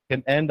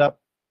end up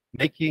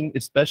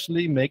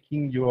especially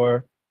making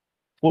your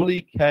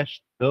fully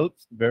cached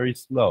builds very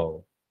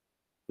slow.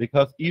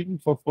 Because even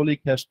for fully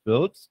cached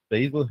builds,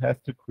 Bazel has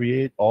to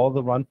create all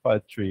the run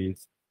file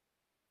trees,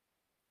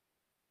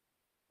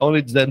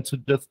 only then to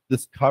just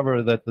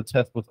discover that the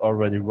test was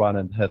already run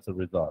and has a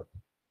result.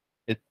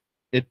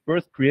 It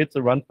first creates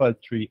a run file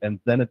tree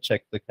and then it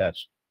checks the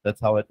cache. That's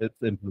how it's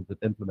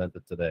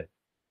implemented today.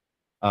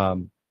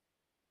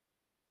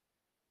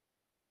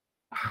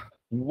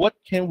 What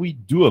can we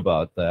do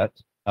about that?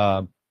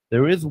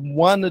 There is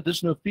one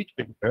additional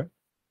feature here,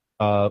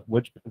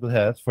 which Bazel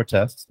has for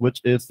tests, which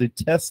is the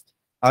test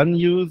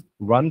unused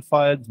run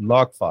files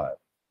log file,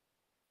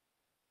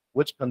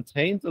 which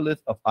contains a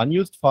list of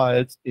unused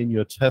files in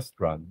your test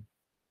run.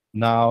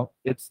 Now,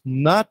 it's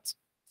not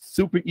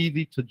super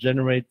easy to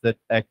generate that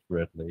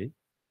accurately,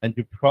 and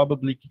you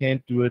probably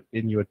can't do it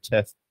in your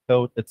test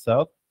code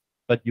itself,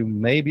 but you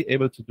may be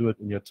able to do it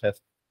in your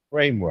test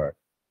framework.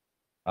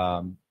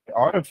 There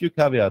are a few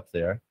caveats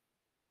there.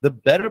 The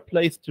better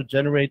place to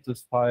generate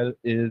this file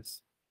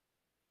is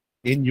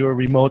in your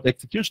remote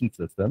execution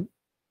system,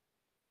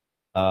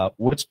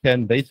 which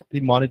can basically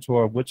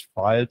monitor which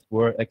files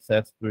were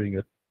accessed during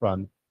a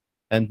run,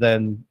 and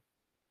then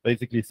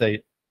basically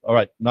say, all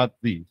right, not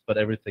these, but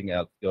everything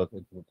else goes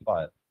into the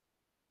file.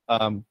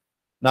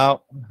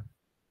 Now,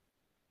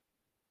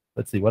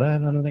 let's see what I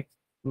have on the next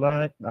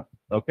slide. No,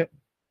 okay.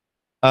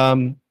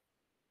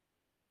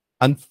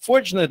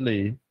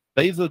 Unfortunately,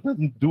 Bazel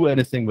doesn't do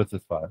anything with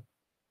this file.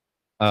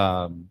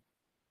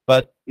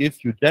 But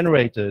if you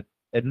generate it,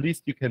 at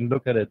least you can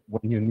look at it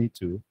when you need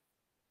to,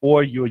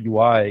 or your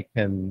UI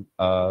can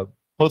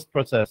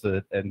post-process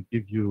it and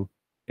give you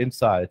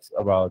insights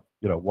about,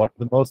 what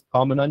are the most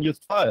common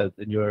unused files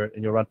in your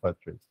run file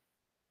trees.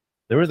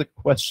 There is a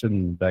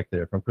question back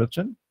there from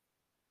Christian.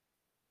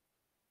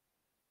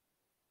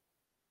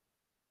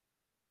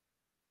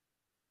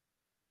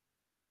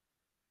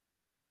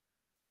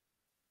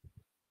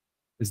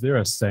 Is there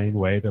a sane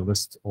way to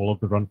list all of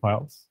the run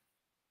files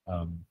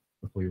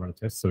before you run a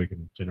test so we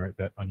can generate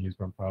that unused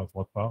run files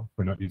log file if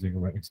we're not using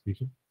remote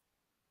execution?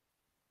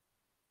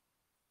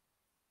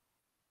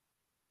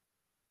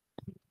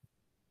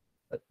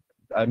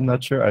 I'm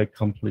not sure I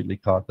completely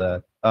caught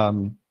that.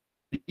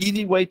 The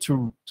easy way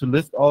to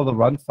list all the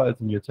run files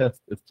in your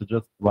test is to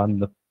just run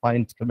the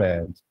find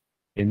command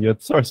in your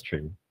source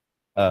tree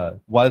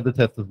while the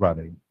test is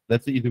running.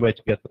 That's the easy way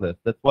to get the list.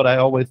 That's what I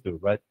always do,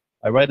 right?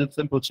 I write a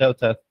simple shell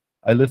test.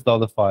 I list all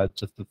the files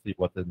just to see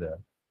what's in there.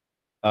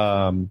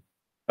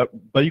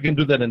 But you can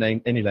do that in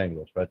any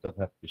language, right? It doesn't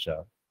have to be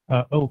shell.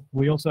 I'm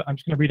just going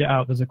to read it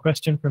out. There's a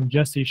question from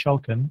Jesse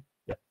Shulkin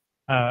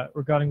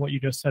regarding what you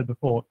just said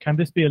before. Can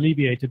this be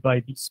alleviated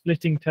by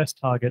splitting test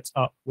targets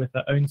up with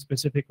their own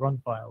specific run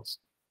files?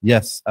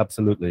 Yes,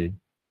 absolutely.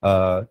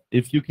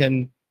 If you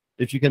can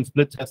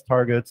split test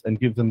targets and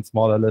give them a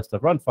smaller list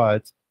of run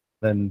files,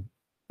 then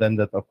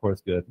that's of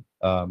course good.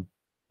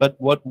 But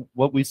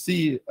what we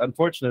see,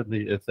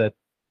 unfortunately, is that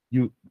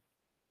you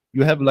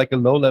have like a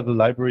low-level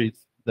library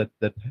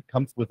that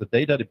comes with a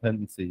data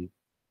dependency,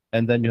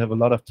 and then you have a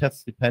lot of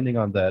tests depending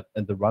on that,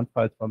 and the run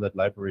files from that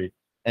library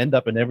end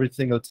up in every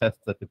single test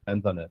that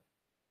depends on it.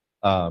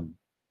 And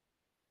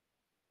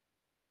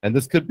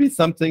this could be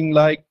something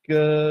like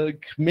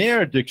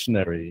Khmer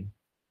dictionary.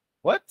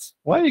 What?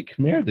 Why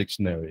Khmer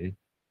dictionary?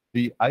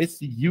 The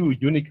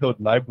ICU Unicode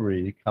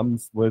library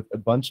comes with a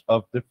bunch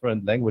of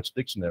different language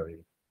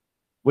dictionaries,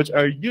 which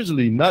are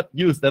usually not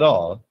used at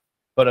all.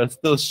 but are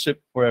still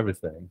shipped for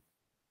everything.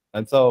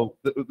 And so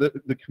the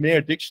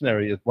Khmer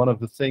dictionary is one of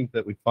the things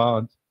that we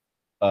found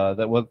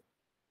that was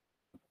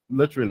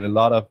literally a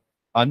lot of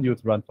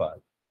unused run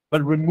files.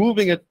 But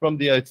removing it from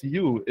the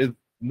ICU is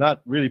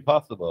not really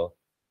possible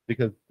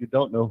because you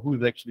don't know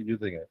who's actually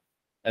using it.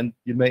 And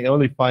you may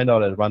only find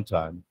out at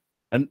runtime.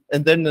 And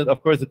then,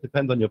 of course, it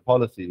depends on your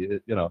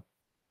policy.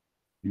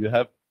 You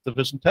have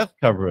sufficient test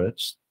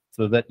coverage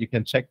so that you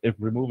can check if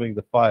removing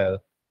the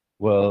file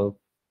will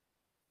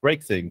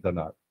break things or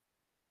not.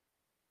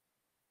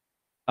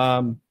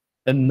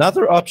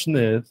 Another option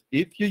is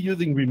if you're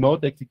using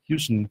remote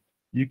execution,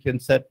 you can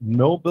set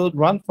no build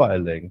run file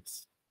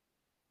links.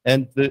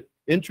 And the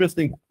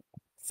interesting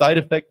side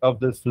effect of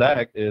this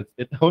flag is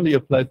it only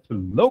applies to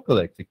local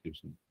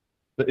execution.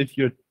 So if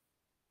your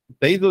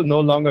Bazel no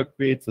longer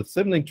creates the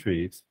sibling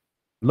trees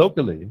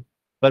locally,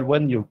 but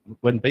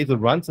when Bazel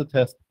runs a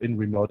test in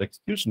remote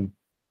execution,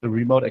 the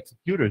remote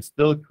executor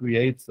still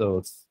creates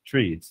those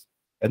trees.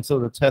 And so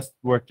the tests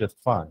work just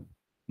fine.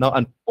 Now,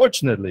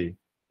 unfortunately,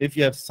 if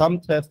you have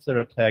some tests that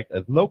are tagged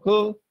as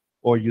local,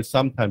 or you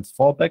sometimes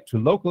fall back to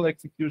local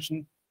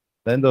execution,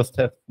 then those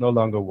tests no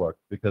longer work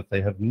because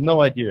they have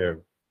no idea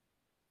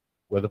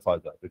where the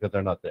files are because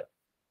they're not there.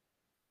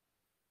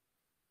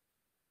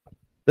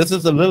 This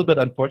is a little bit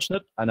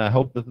unfortunate, and I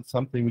hope this is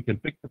something we can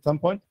fix at some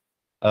point.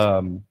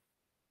 The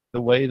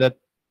way that...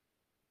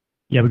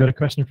 Yeah, we got a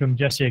question from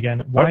Jesse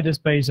again. Why does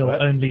Bazel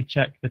only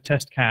check the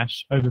test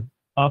cache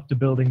after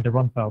building the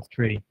run files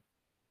tree?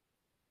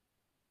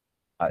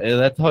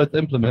 That's how it's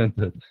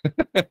implemented.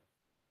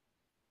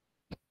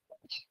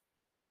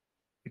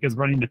 Because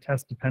running the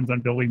test depends on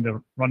building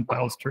the run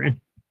files tree.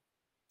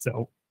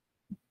 So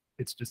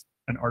it's just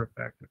an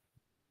artifact of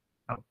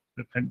how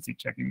dependency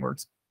checking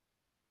works.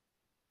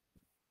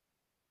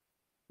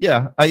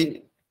 Yeah,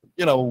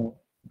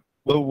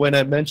 well, when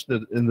I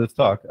mentioned it in this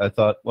talk, I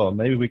thought, well,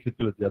 maybe we could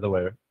do it the other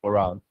way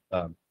around.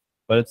 But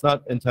it's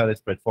not entirely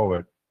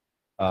straightforward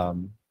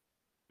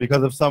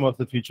because of some of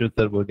the features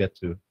that we'll get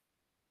to.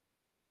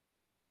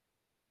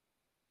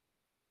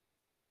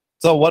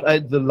 So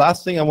the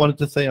last thing I wanted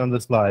to say on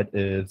this slide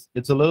is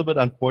it's a little bit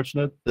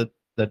unfortunate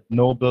that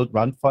no build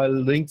run file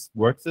links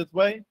works this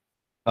way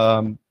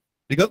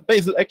because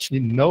Bazel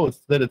actually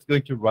knows that it's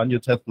going to run your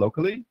test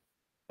locally,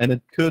 and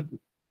it could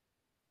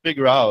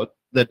figure out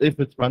that if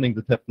it's running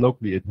the test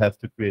locally, it has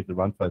to create the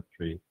run file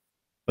tree,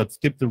 but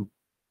skip the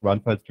run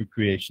file tree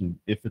creation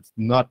if it's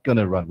not going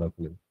to run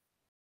locally.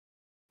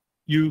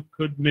 You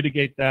could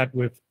mitigate that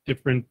with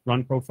different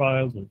run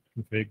profiles or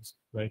configs,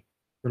 right?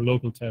 For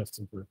local tests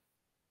and for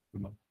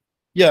remote.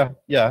 Yeah,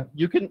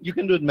 you can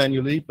do it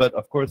manually, but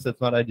of course that's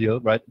not ideal,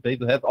 right?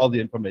 Bazel has all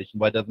the information.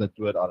 Why doesn't it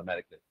do it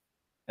automatically?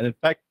 And in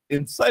fact,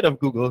 inside of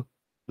Google,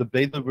 the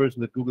Bazel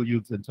version that Google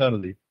uses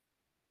internally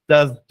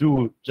does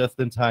do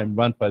just-in-time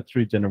run file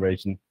tree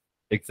generation,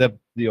 except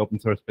the open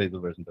source Bazel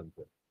version doesn't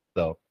do it.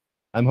 So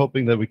I'm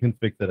hoping that we can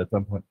fix it at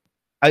some point.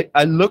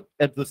 I looked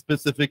at the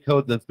specific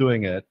code that's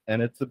doing it,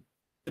 and it's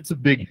a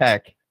big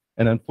hack.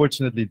 And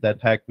unfortunately,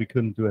 that hack we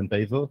couldn't do in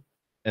Bazel.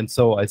 And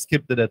so I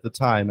skipped it at the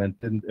time and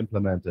didn't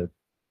implement it.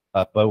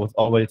 But it was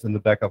always in the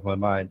back of my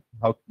mind,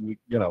 how can we,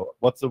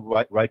 what's the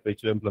right way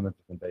to implement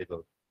it in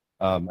Bazel?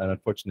 And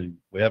unfortunately,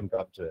 we haven't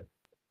gotten to it.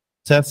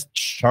 Test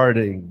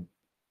sharding,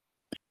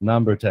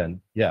 number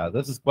 10. Yeah,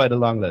 this is quite a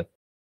long list.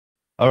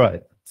 All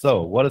right,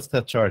 so what is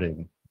test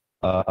sharding?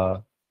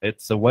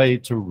 It's a way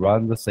to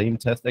run the same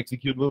test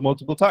executable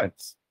multiple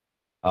times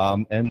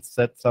and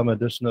set some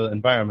additional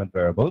environment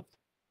variables,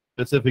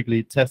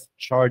 specifically test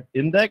shard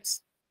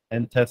index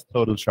and test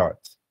total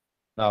shards.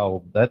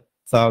 Now, that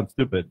sounds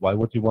stupid. Why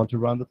would you want to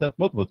run the test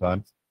multiple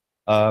times?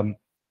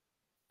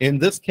 In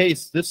this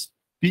case, this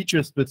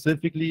feature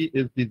specifically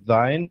is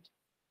designed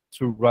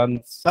to run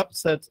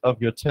subsets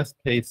of your test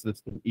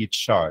cases in each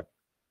shard,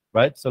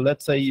 right? So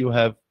let's say you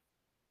have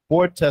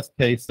 4 test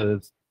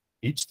cases,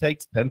 each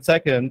takes 10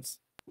 seconds,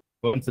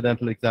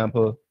 coincidental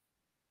example,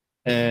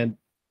 and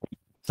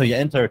so your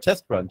entire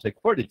test run takes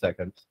 40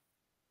 seconds.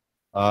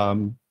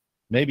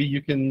 Maybe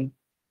you can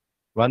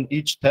run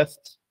each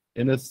test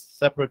in a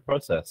separate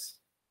process.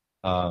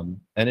 And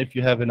if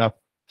you have enough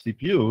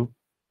CPU,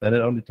 then it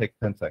only takes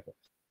 10 seconds.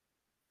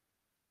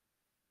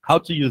 How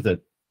to use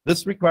it?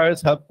 This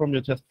requires help from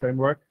your test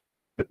framework.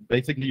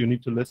 Basically, you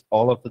need to list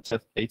all of the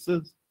test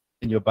cases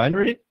in your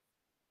binary.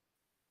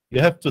 You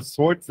have to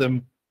sort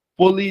them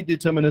fully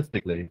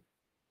deterministically.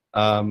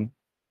 And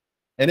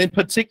in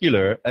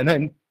particular,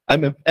 and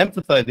I'm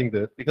emphasizing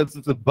this because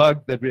it's a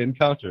bug that we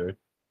encountered,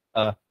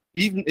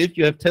 even if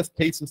you have test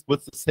cases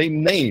with the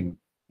same name,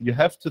 you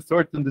have to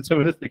sort them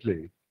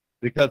deterministically.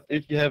 Because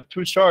if you have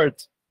 2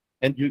 shards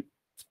and you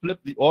split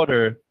the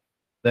order,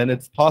 then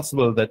it's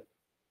possible that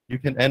you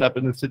can end up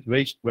in a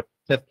situation where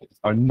test cases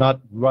are not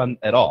run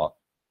at all.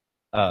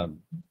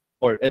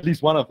 Or at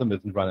least one of them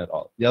isn't run at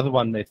all. The other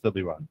one may still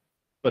be run,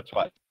 but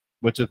twice,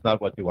 which is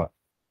not what you want.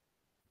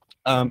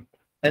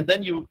 And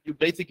then you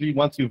basically,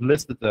 once you've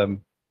listed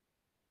them,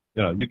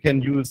 you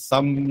can use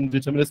some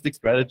deterministic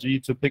strategy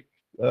to pick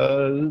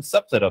a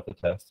subset of the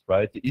test,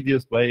 right? The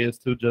easiest way is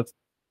to just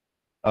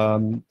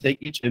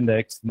take each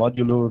index,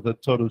 modulo the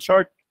total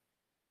chart,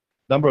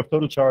 number of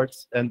total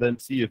charts, and then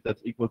see if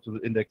that's equal to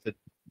the index that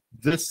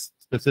this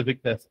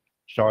specific test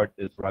chart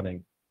is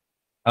running.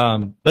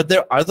 But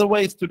there are other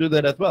ways to do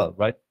that as well,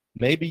 right?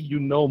 Maybe you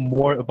know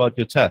more about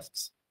your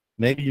tests.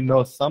 Maybe you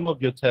know some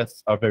of your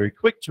tests are very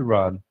quick to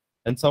run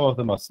and some of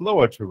them are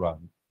slower to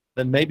run.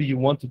 Then maybe you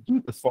want to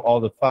do this for all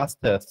the fast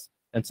tests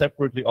and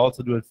separately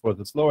also do it for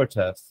the slower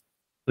tests.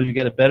 So you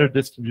get a better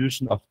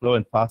distribution of slow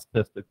and fast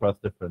tests across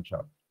different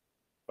charts,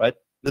 right?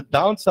 The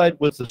downside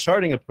with the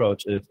charting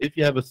approach is if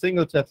you have a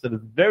single test that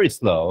is very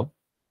slow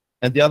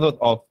and the others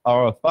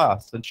are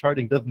fast, then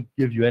charting doesn't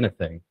give you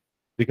anything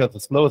because the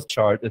slowest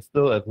chart is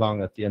still as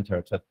long as the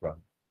entire test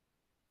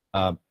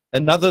run.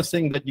 Another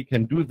thing that you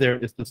can do there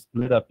is to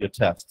split up your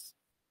tests.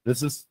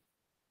 This is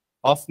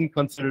often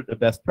considered a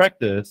best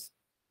practice,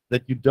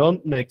 that you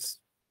don't mix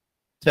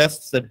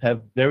tests that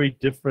have very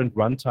different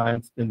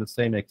runtimes in the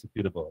same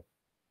executable,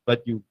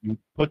 but you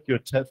put your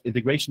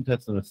integration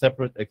tests in a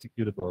separate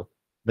executable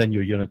than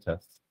your unit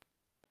tests.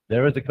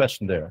 There is a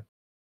question there.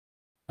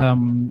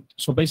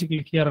 So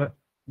basically here,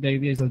 the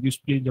idea is that you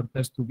split your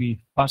tests to be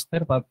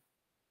faster, but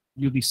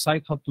you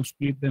decide how to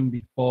split them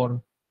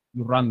before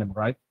you run them,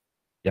 right?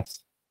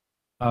 Yes.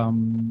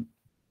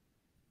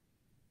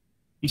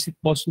 Is it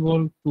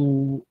possible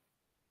to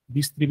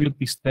distribute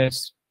these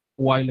tests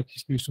while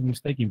execution is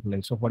taking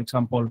place? So for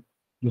example,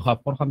 you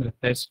have 400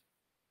 tests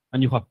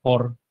and you have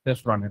 4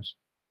 test runners.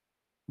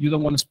 You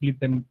don't want to split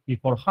them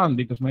beforehand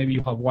because maybe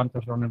you have one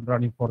test runner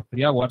running for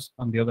 3 hours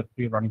and the other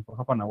 3 running for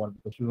half an hour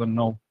because you don't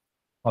know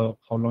how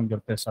long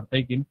your tests are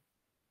taking.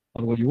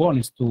 But what you want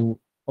is to,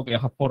 okay, I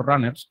have 4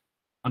 runners,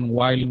 and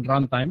while in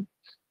runtime,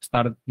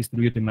 start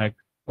distributing like,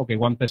 okay,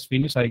 one test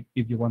finished, I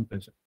give you one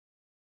test.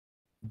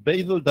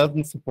 Bazel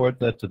doesn't support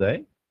that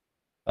today,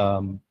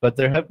 but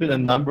there have been a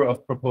number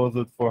of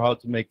proposals for how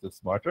to make this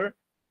smarter.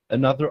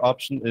 Another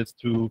option is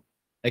to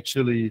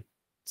actually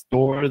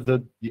store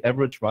the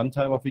average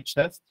runtime of each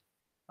test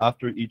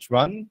after each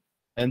run,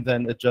 and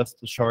then adjust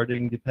the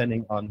sharding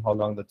depending on how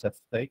long the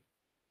tests take.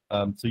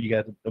 So you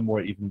get a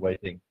more even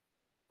weighting.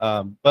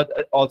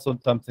 But also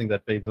something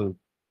that Bazel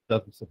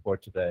doesn't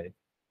support today.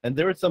 And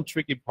there are some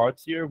tricky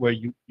parts here where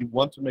you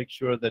want to make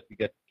sure that you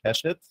get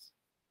cache hits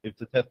if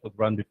the test was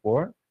run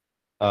before.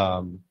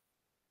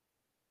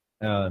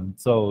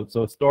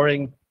 So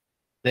storing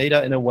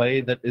data in a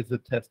way that is a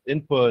test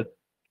input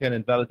can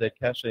invalidate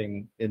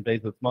caching in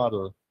Bazel's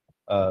model.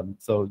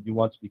 So you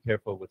want to be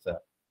careful with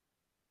that.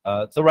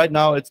 So right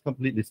now it's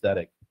completely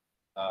static.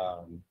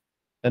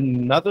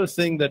 Another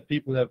thing that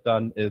people have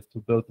done is to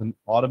build an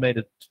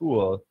automated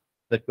tool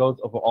that goes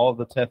over all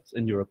the tests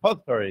in your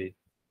repository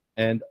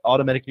and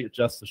automatically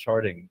adjusts the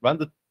sharding.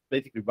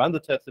 Basically run the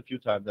test a few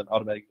times and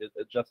automatically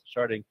adjust the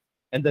sharding,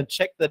 and then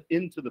check that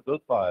into the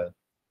build file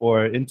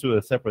or into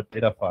a separate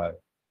data file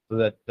so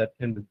that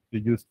can be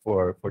used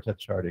for test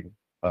sharding.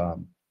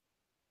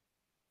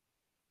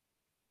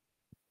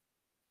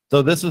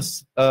 So this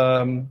is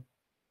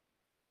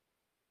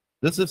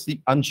the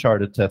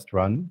unsharded test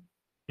run.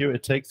 Here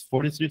it takes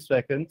 43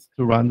 seconds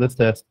to run this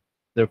test.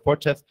 There are 4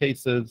 test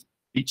cases,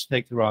 each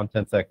takes around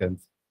 10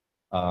 seconds.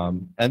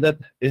 And that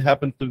it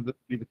happens to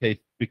be the case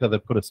because I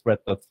put a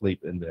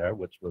spread.sleep in there,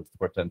 which was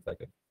for 10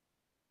 seconds.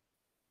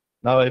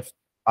 Now, if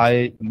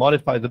I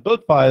modify the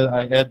build file,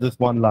 I add this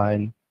one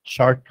line,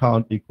 shard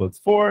count equals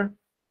 4.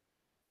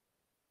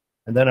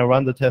 And then I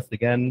run the test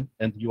again,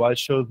 and the UI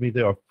shows me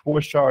there are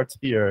 4 shards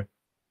here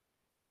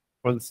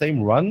for the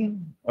same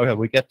run. Okay,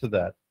 we get to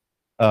that.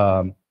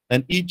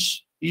 And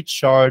each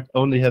shard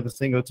only has a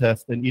single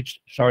test, and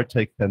each shard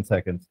takes 10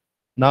 seconds.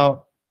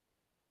 Now,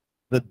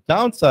 the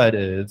downside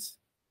is,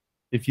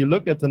 if you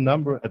look at the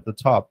number at the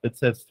top, it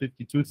says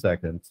 52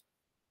 seconds.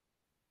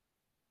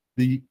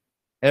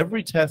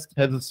 Every test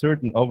has a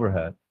certain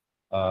overhead.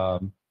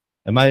 And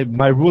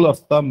my rule of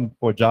thumb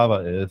for Java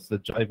is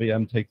that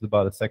JVM takes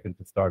about a second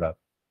to start up,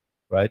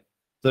 right?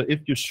 So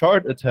if you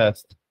shard a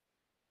test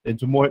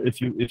into more,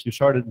 if you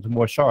shard it into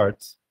more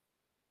shards,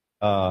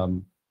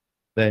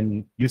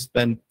 then you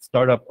spend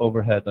startup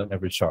overhead on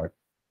every shard,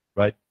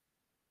 right?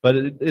 But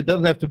it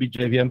doesn't have to be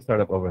JVM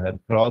startup overhead.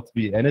 It could also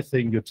be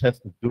anything your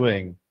test is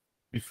doing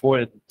before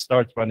it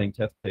starts running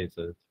test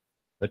cases.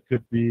 That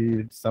could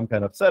be some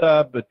kind of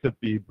setup. It could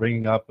be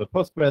bringing up a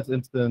Postgres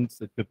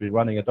instance. It could be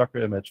running a Docker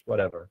image,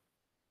 whatever.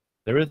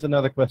 There is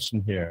another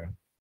question here.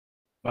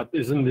 But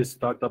isn't this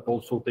startup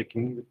also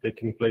taking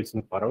place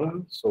in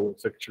parallel? So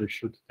it actually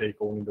should take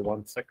only the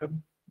 1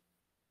 second?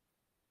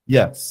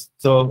 Yes.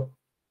 So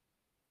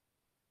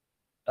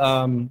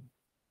I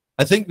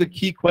think the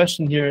key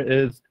question here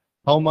is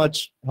how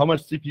much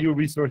CPU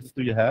resources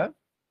do you have,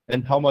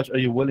 and how much are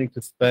you willing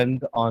to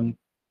spend on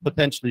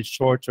potentially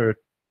shorter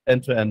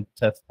end-to-end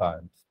test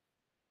times,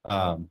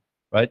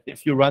 right?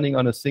 If you're running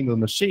on a single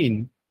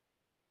machine,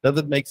 does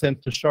it make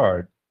sense to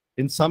shard?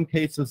 In some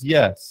cases,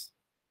 yes,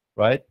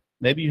 right?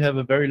 Maybe you have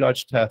a very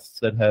large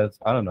test that has,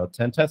 I don't know,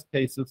 10 test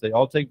cases. They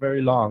all take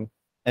very long,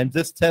 and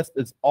this test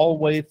is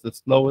always the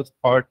slowest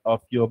part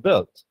of your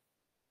build.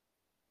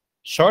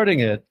 Sharding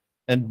it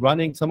and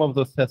running some of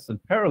those tests in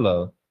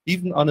parallel,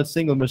 even on a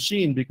single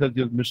machine, because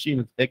your machine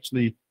is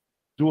actually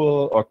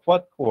dual or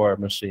quad core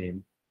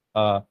machine,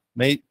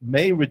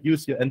 may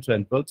reduce your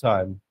end-to-end build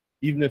time,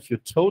 even if your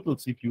total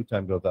CPU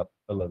time goes up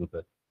a little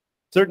bit.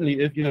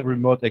 Certainly, if you have a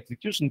remote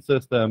execution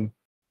system,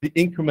 the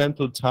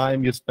incremental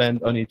time you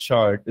spend on each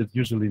shard is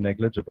usually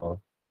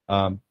negligible.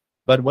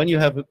 But when you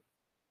have,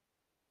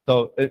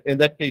 so in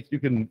that case,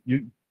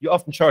 you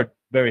often shard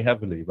very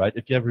heavily, right?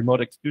 If you have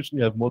remote execution,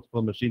 you have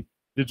multiple machines,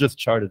 you just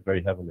shard it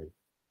very heavily.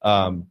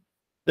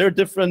 There are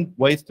different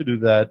ways to do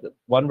that.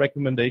 One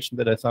recommendation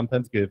that I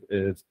sometimes give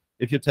is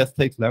if your test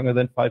takes longer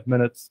than 5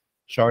 minutes,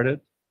 shard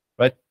it,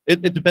 right?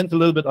 It depends a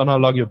little bit on how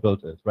long your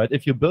build is, right?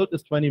 If your build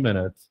is 20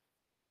 minutes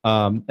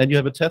and you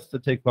have a test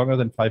that takes longer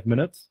than 5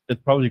 minutes,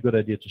 it's probably a good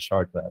idea to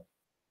shard that,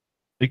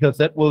 because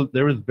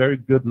there is very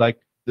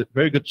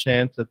good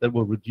chance that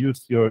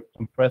will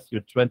compress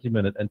your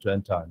 20-minute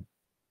end-to-end time.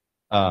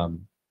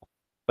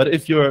 But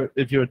if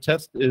your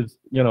test is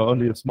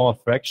only a small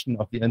fraction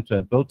of the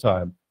end-to-end build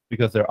time,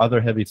 because there are other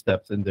heavy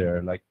steps in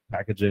there like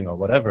packaging or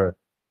whatever,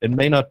 it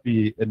may not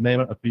be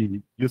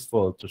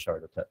useful to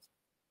shard a test.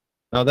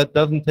 Now that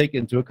doesn't take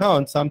into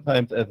account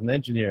sometimes as an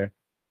engineer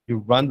you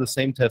run the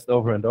same test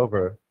over and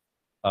over,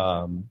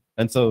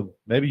 and so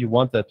maybe you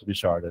want that to be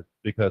sharded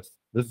because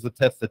this is a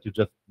test that you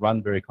just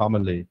run very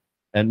commonly,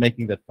 and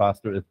making that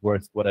faster is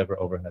worth whatever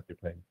overhead you're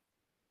paying.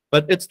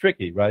 But it's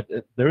tricky, right?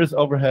 There is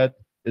overhead.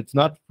 It's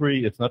not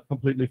free. It's not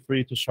completely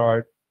free to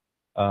shard.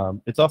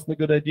 It's often a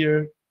good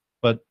idea,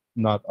 but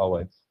not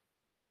always.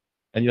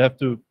 And you have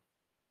to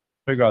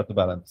figure out the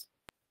balance.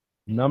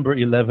 Number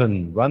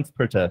 11, runs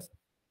per test.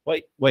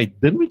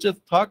 Wait, didn't we just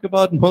talk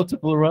about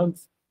multiple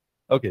runs?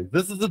 Okay,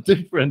 this is a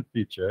different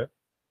feature.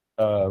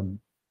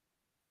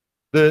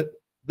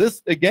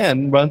 This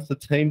again runs the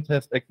same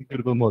test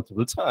executable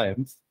multiple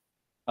times,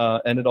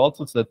 and it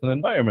also sets an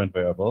environment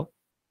variable.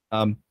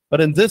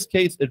 But in this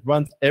case, it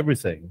runs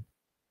everything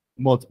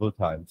multiple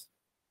times.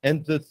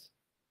 And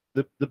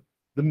the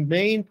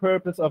main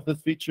purpose of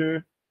this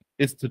feature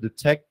is to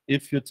detect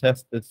if your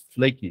test is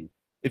flaky,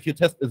 if your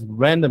test is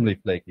randomly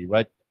flaky,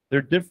 right? There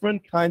are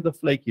different kinds of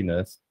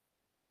flakiness.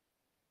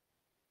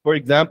 For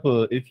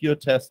example, if your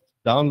test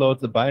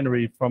downloads a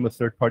binary from a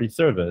third-party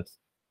service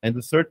and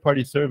the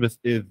third-party service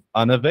is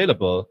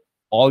unavailable,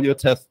 all your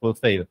tests will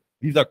fail.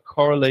 These are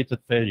correlated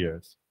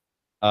failures.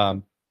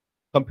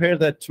 Compare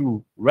that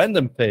to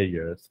random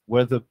failures,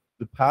 where the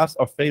pass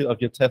or fail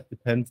of your test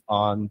depends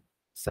on,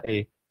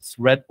 say,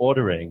 thread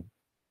ordering,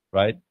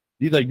 right?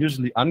 These are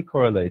usually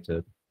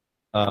uncorrelated.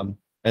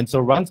 And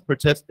so runs per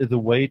test is a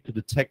way to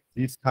detect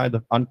these kind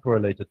of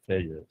uncorrelated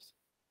failures.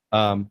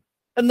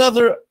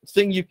 Another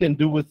thing you can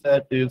do with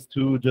that is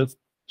to just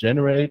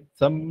generate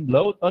some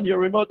load on your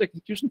remote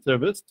execution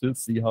service to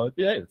see how it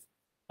behaves.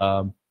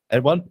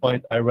 At one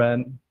point, I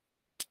ran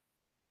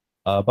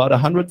about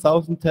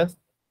 100,000 test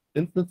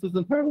instances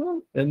in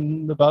parallel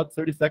in about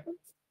 30 seconds.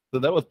 So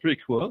that was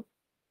pretty cool.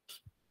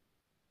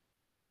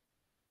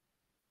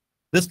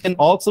 This can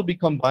also be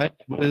combined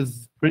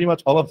with pretty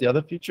much all of the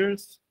other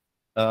features,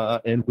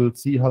 and we'll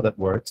see how that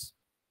works.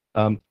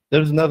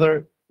 There's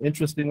another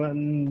interesting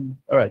one.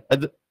 All right,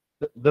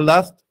 the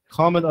last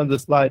comment on the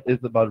slide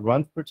is about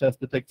runs per test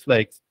detect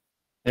flakes,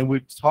 and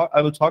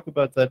I will talk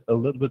about that a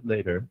little bit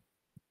later.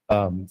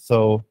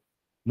 So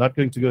not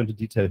going to go into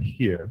detail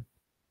here.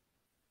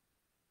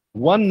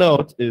 One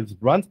note is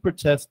runs per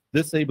test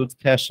disables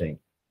caching.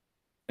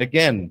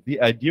 Again, the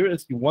idea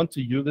is you want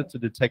to use it to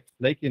detect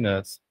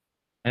flakiness,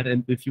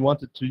 and if you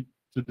wanted to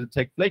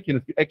detect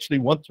flakiness, you actually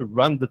want to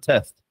run the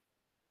test,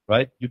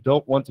 right? You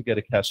don't want to get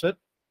a cache it.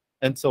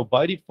 And so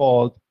by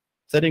default,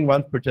 setting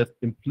runs per test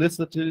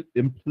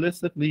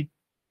implicitly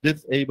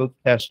disables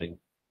caching.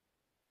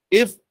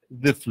 If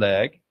the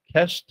flag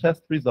cache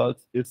test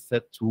results is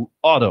set to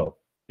auto,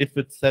 if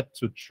it's set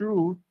to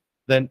true,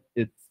 then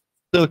it's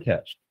still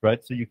cached,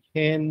 right? So you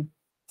can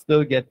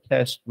still get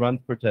cached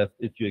runs per test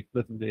if you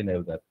explicitly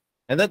enable that.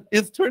 And that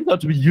turns out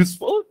to be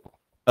useful,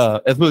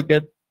 as we'll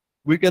get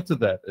to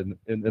that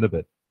in a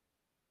bit.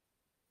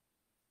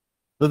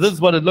 So this is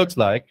what it looks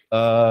like.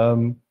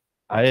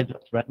 I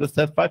just ran this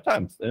test 5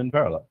 times in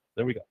parallel.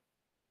 There we go.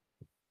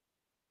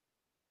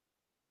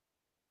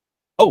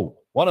 Oh,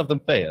 one of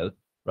them failed,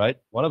 right?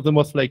 One of them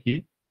was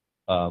flaky.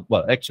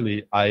 Well,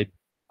 actually, I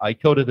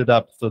coded it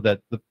up so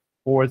that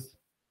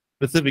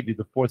specifically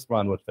the fourth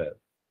run would fail,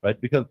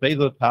 right? Because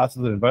Bazel passes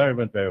an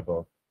environment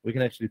variable, we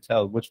can actually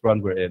tell which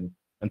run we're in,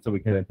 and so we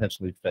can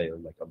intentionally fail,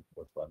 like on the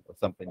fourth run or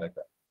something like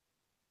that.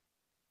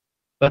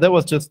 But that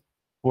was just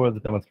for the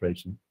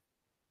demonstration.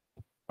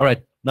 All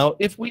right, now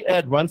if we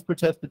add runs per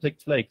test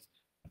detect flakes,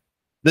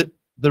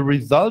 the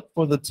result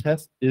for the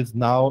test is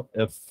now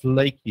a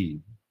flaky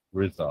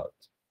result.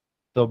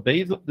 So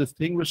Bazel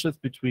distinguishes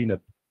between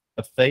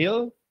a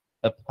fail,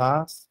 a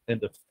pass,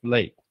 and a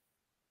flake.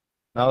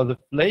 Now the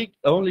flake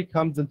only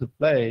comes into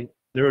play,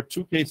 there are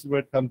 2 cases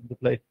where it comes into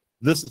play.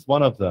 This is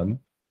one of them.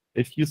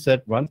 If you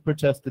set runs per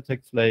test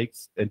detect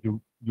flakes, and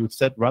you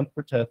set runs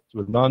per test to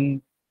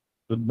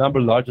a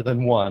number larger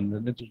than 1,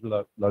 an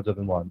integer larger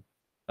than 1,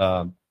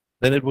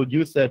 then it will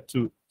use that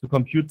to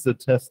compute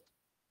the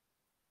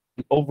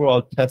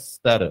overall test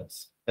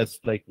status as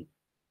flaky.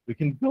 We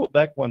can go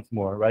back once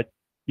more, right?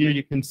 Here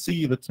you can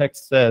see the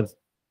text says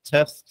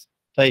test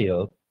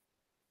failed.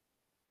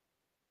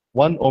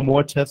 1 or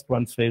more test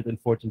runs failed in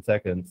 14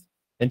 seconds.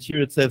 And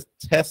here it says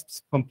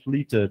tests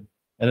completed.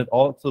 And it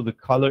also, the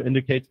color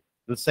indicates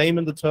the same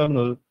in the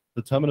terminal.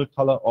 The terminal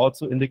color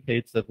also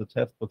indicates that the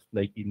test was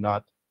flaky,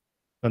 not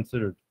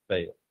considered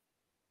failed.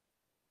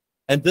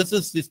 And this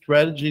is the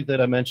strategy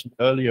that I mentioned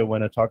earlier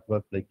when I talked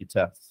about flaky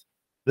tests.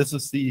 This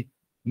is the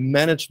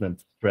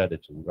management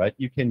strategy, right?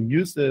 You can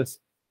use this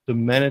to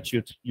manage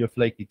your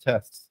flaky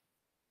tests.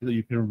 So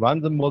you can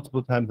run them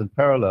multiple times in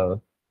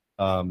parallel,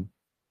 and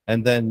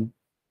then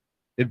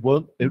it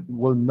will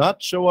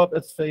not show up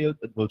as failed.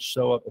 It will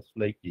show up as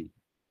flaky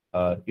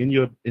in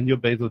your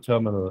Bazel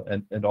terminal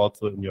and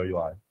also in your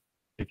UI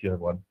if you have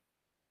one.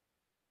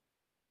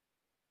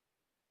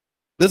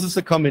 This is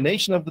a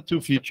combination of the two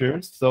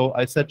features. So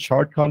I set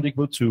chart count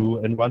equal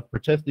 2 and runs per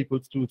test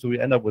equals 2. So we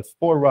end up with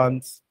 4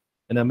 runs.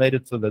 And I made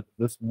it so that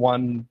this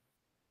one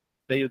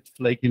failed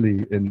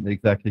flakily in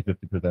exactly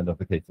 50% of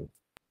the cases.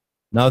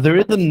 Now, there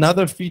is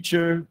another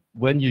feature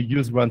when you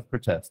use runs per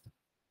test,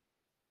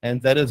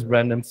 and that is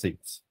random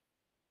seeds.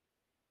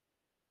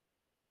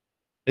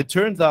 It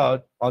turns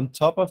out, on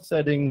top of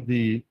setting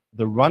the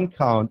run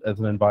count as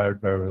an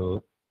environment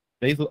variable,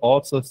 Bazel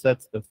also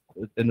sets an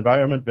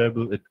environment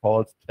variable it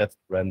calls test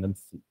random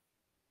seed.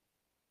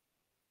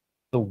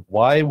 So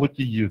why would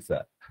you use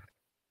that?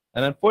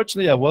 And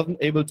unfortunately, I wasn't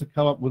able to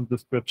come up with a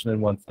description in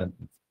one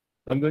sentence.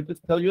 I'm going to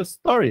tell you a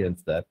story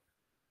instead,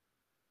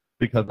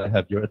 because I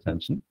have your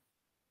attention.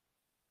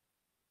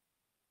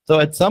 So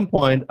at some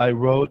point, I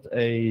wrote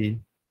a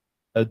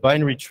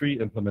binary tree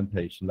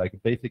implementation, like a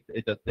basic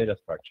data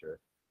structure,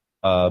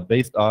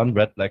 based on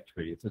red black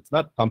trees. It's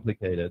not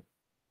complicated.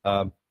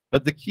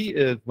 But the key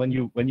is when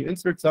you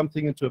insert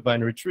something into a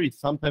binary tree,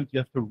 sometimes you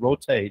have to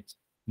rotate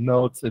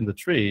nodes in the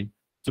tree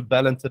to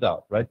balance it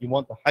out, right? You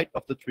want the height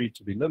of the tree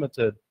to be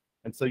limited,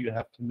 and so you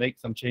have to make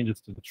some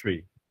changes to the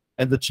tree.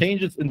 And the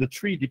changes in the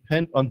tree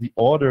depend on the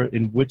order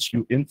in which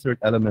you insert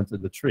elements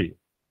in the tree,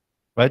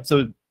 right?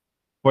 So,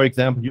 for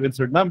example, you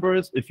insert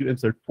numbers. If you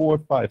insert 4,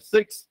 5,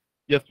 6,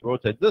 you have to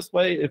rotate this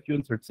way. If you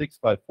insert 6,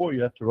 5, 4,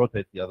 you have to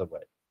rotate the other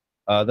way.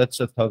 That's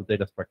just how the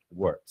data structure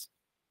works.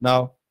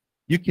 Now,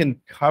 you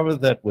can cover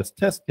that with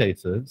test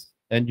cases,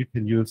 and you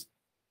can use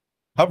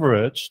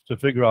coverage to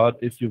figure out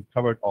if you've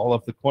covered all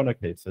of the corner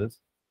cases.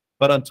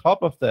 But on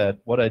top of that,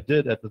 what I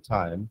did at the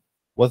time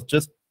was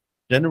just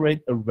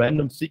generate a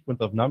random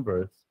sequence of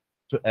numbers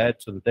to add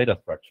to the data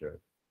structure.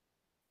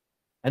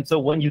 And so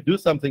when you do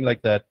something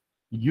like that,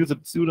 you use a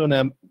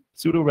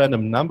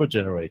pseudo-random number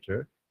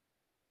generator.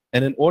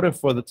 And in order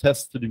for the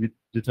test to be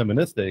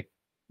deterministic,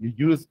 you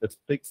use a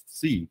fixed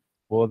seed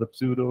for the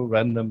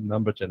pseudo-random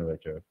number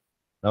generator.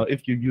 Now,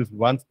 if you use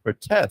runs per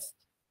test,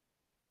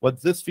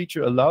 what this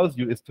feature allows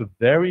you is to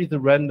vary the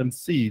random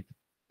seed,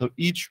 so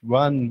each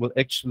run will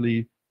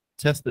actually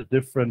test a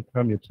different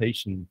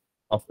permutation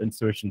of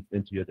insertions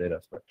into your data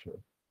structure.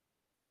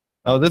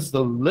 Now, this is a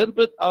little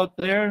bit out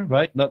there,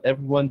 right? Not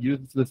everyone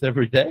uses this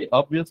every day,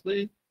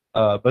 obviously,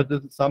 but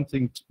this is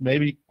something to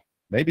maybe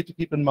to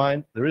keep in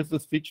mind. There is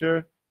this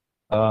feature.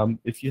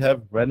 If you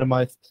have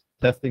randomized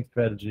testing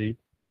strategy,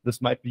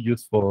 this might be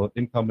useful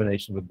in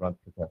combination with runs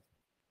per test.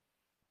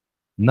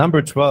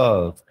 Number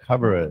 12,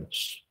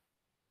 coverage.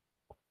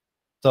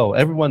 So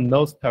everyone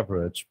knows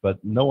coverage,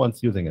 but no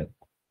one's using it.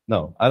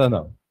 No, I don't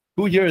know.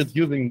 Who here is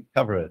using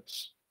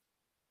coverage?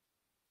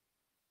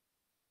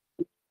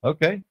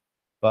 Okay,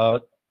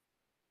 but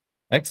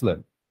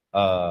excellent.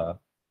 I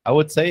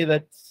would say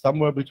that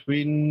somewhere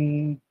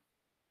between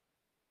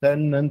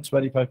 10 and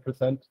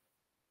 25%,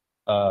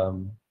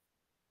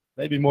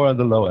 maybe more on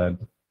the low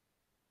end.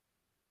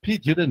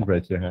 Pete, you didn't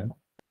raise your hand.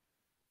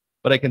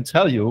 But I can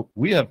tell you,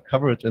 we have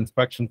coverage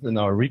instructions in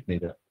our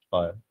README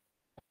file,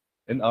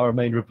 in our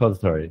main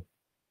repository.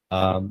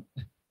 And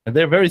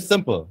they're very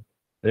simple.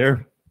 I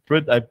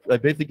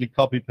basically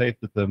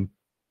copy-pasted them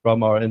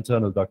from our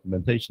internal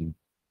documentation.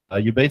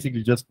 You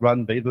basically just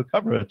run Bazel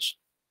coverage,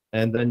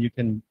 and then you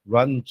can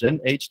run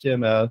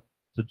gen.html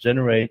to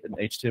generate an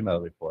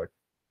HTML report.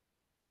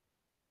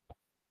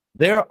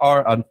 There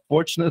are,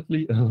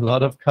 unfortunately, a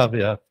lot of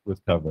caveats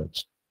with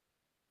coverage.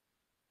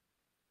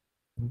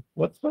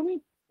 What's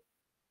funny?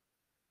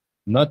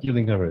 Not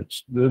using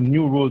coverage. The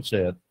new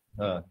rule.js.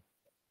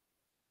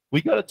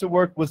 We got it to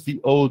work with the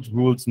old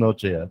rules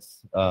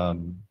Node.js,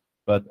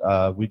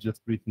 but we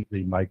just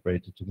recently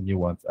migrated to the new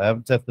ones. I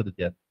haven't tested it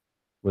yet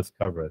with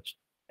coverage.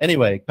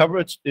 Anyway,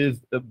 coverage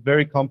is a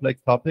very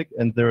complex topic,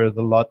 and there is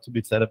a lot to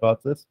be said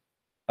about this.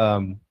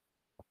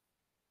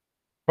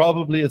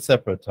 Probably a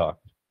separate talk.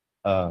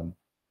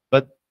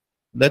 But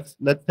let's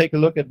take a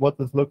look at what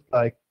this looks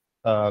like.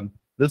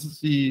 This is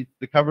the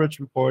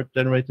coverage report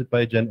generated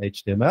by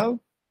gen.html.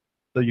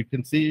 So you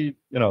can see,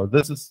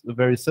 this is a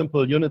very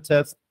simple unit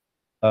test.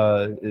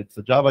 It's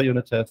a Java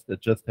unit test.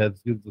 It just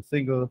uses a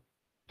single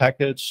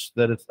package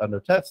that is under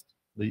test,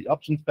 the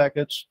options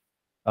package.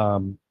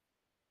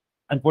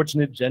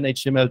 Unfortunately, Gen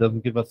HTML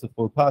doesn't give us the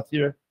full path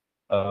here,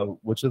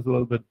 which is a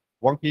little bit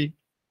wonky.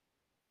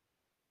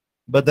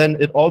 But then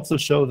it also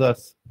shows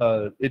us,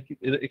 it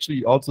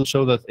actually also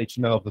shows us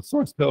HTML of the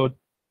source code,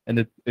 and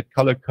it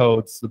color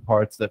codes the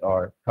parts that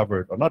are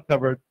covered or not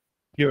covered.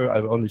 Here,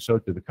 I've only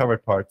showed you the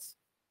covered parts.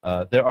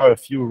 There are a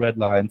few red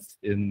lines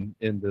in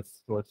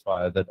this source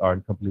file that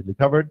aren't completely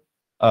covered.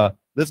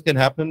 This can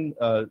happen,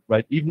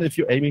 right? Even if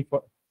you're aiming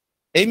for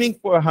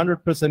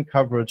 100%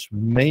 coverage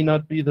may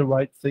not be the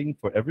right thing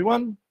for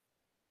everyone.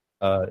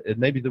 It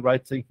may be the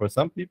right thing for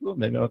some people,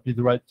 may not be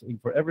the right thing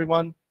for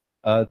everyone.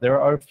 There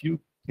are a few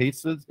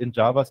cases in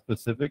Java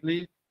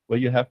specifically where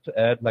you have to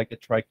add like a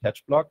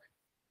try-catch block,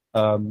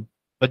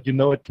 but you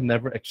know it can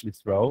never actually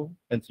throw,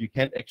 and so you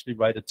can't actually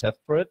write a test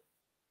for it,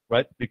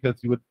 right? Because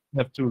you would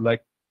have to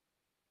like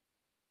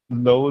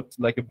load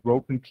like a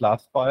broken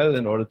class file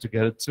in order to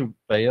get it to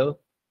fail,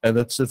 and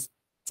it's just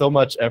so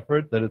much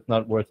effort that it's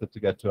not worth it to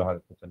get to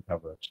 100%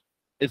 coverage,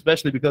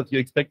 especially because you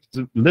expect it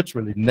to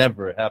literally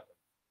never happen,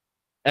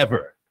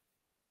 ever.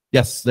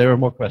 Yes, there are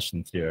more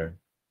questions here.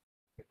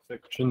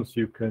 Exceptions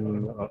you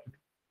can,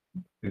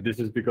 this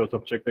is because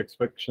of checked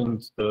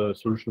exceptions, the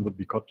solution would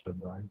be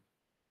Kotlin, right?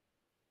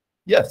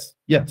 Yes,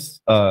 yes.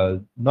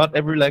 Not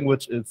every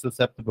language is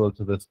susceptible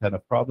to this kind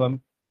of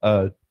problem.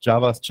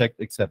 Java's checked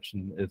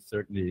exception is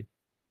certainly,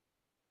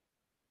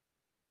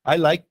 I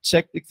like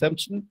checked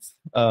exceptions,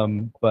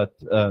 but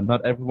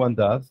not everyone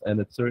does,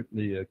 and it's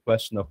certainly a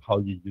question of how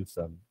you use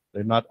them.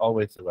 They're not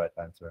always the right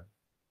answer.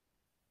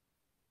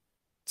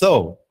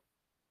 So,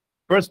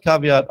 first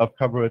caveat of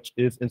coverage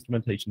is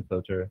instrumentation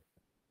filter,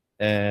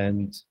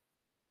 and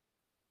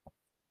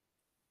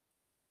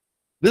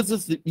this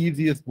is the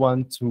easiest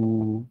one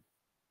to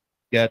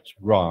get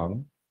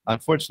wrong,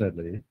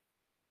 unfortunately,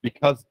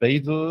 because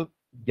Bazel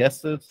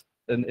guesses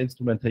an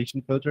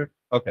instrumentation filter.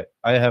 Okay,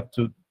 I have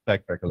to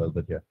backtrack a little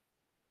bit here.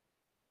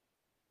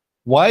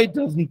 Why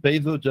doesn't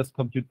Bazel just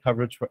compute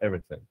coverage for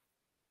everything?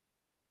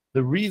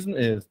 The reason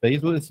is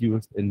Bazel is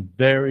used in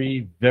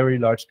very, very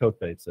large code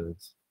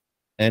bases.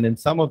 And in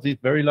some of these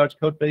very large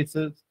code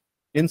bases,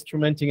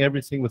 instrumenting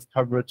everything with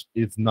coverage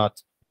is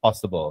not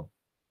possible.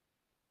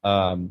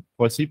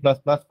 For C++,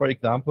 for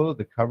example,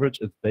 the coverage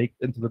is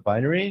baked into the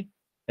binary,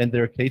 and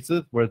there are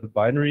cases where the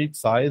binary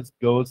size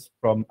goes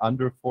from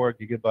under 4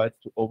 GB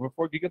to over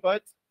 4 GB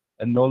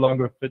and no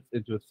longer fits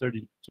into a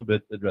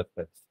 32-bit address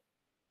space.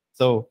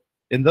 So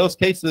in those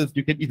cases,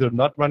 you can either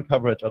not run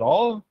coverage at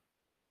all,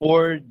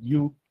 or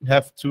you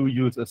have to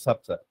use a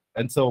subset.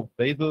 And so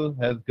Bazel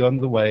has gone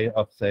the way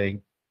of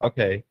saying,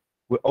 okay,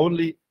 we're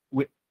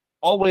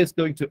always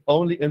going to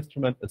only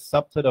instrument a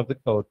subset of the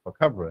code for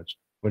coverage.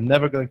 We're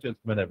never going to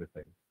instrument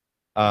everything.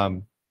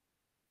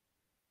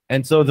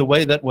 And so the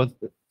way that was,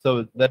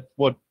 so that's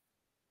what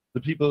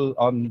the people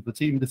on the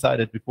team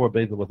decided before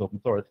Bazel was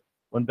open source.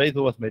 When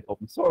Bazel was made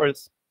open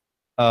source,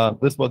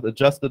 this was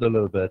adjusted a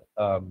little bit.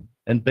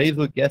 And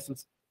Bazel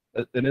guesses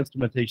an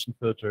instrumentation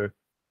filter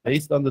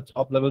based on the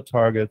top level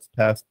targets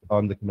passed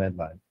on the command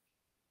line.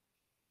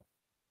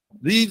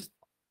 These,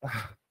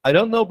 I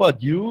don't know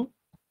about you,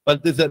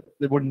 but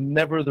they were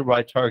never the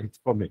right targets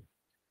for me.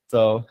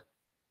 So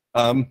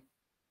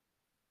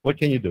what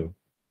can you do?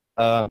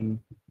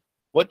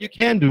 What you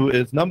can do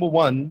is, number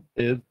one,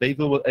 is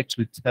Bazel will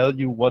actually tell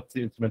you what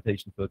the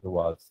instrumentation filter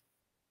was.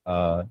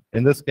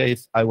 In this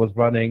case, I was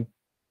running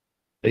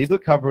Bazel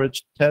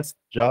coverage test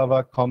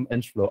Java com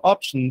EngFlow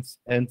options,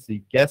 and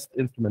the guest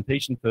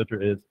instrumentation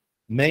filter is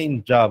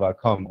main Java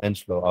com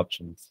EngFlow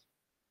options.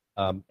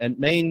 And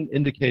main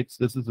indicates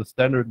this is a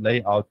standard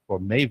layout for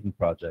Maven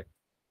project.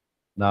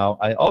 Now,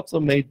 I also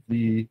made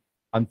the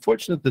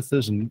unfortunate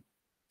decision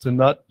to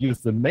not use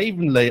the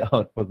Maven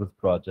layout for this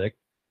project.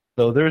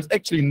 So there is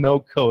actually no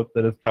code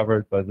that is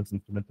covered by this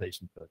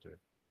instrumentation filter.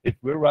 If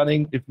we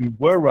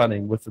were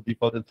running with the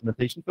default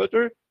instrumentation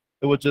filter,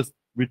 it would just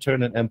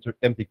return an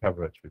empty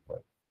coverage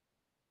report.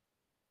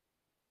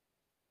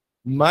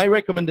 My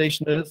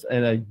recommendation is,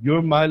 and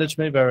your mileage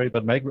may vary,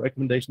 but my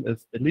recommendation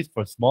is, at least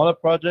for smaller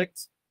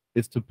projects,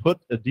 is to put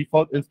a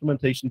default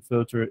instrumentation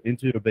filter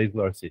into your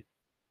Bazel RC.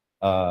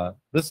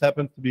 This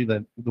happens to be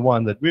the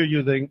one that we're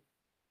using.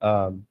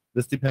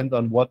 This depends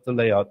on what the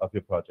layout of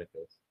your project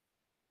is.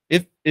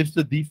 If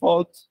the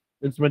default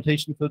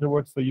instrumentation filter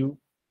works for you,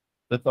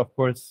 that's of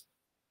course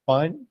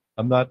fine.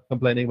 I'm not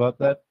complaining about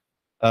that.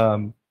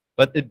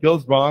 But it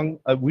goes wrong.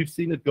 We've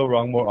seen it go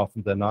wrong more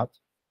often than not.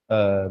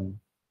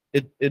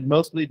 It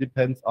mostly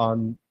depends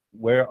on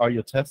where are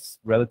your tests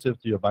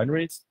relative to your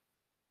binaries.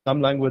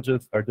 Some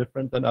languages are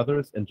different than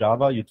others. In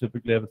Java, you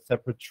typically have a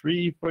separate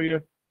tree for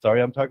your.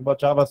 Sorry, I'm talking about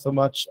Java so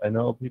much. I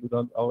know people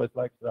don't always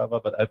like Java,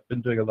 but I've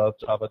been doing a lot of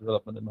Java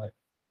development in my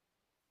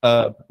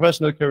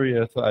professional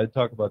career, so I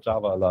talk about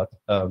Java a lot.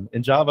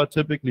 In Java,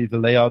 typically the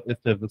layout is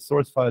to have the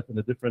source files in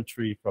a different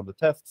tree from the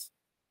tests,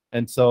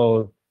 and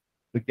so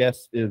the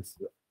guess is,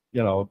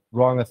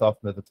 wrong as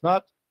often as it's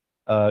not.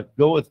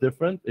 Go is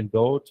different. In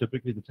Go,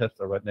 typically the tests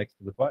are right next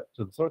to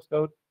the source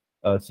code.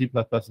 C++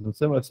 is a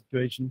similar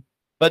situation,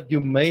 but you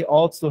may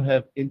also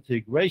have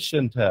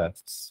integration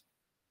tests.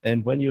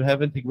 And when you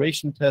have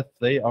integration tests,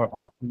 they are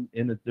often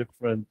in a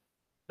different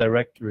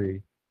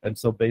directory. And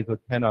so Bazel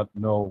cannot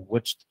know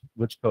which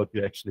code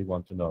you actually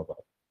want to know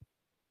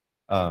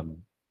about.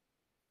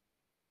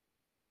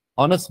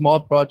 On a small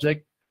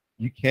project,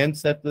 you can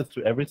set this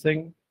to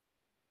everything.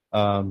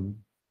 Try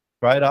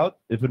it out.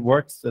 If it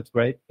works, that's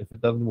great. If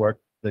it doesn't work,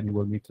 then you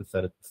will need to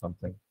set it to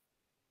something.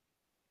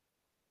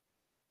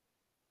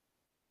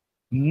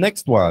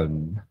 Next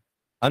one.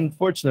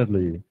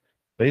 Unfortunately,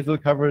 Bazel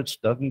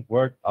coverage doesn't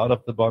work out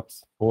of the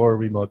box for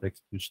remote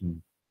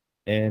execution.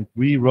 And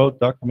we wrote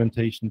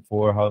documentation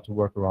for how to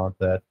work around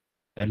that,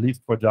 at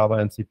least for Java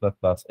and C++,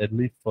 at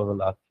least for the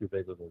last few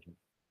Bazel versions.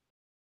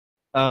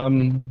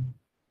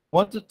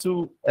 Wanted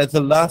to, as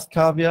a last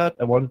caveat,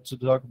 I wanted to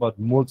talk about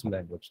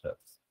multi-language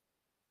tests.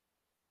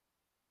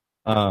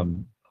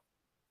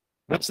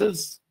 Which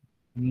is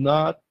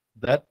not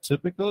that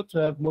typical to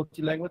have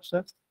multi-language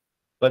tests,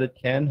 but it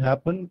can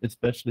happen,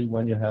 especially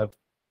when you have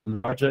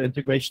larger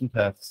integration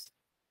tests,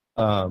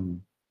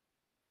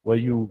 where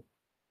you,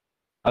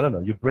 I don't know,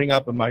 you bring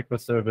up a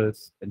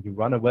microservice and you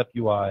run a web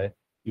UI,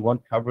 you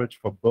want coverage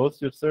for both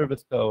your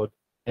service code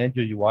and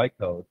your UI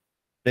code.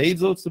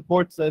 Bazel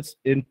supports this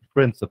in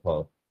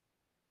principle.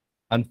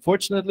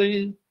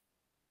 Unfortunately,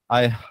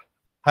 I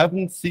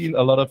haven't seen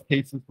a lot of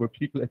cases where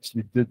people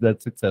actually did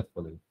that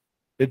successfully.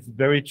 It's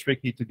very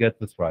tricky to get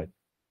this right.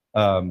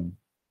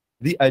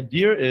 The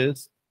idea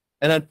is,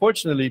 and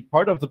unfortunately,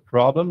 part of the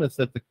problem is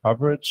that the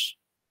coverage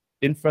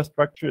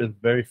infrastructure is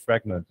very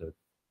fragmented.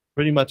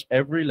 Pretty much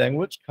every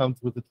language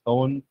comes with its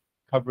own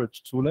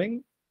coverage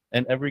tooling,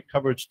 and every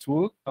coverage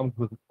tool comes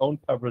with its own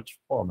coverage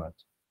format.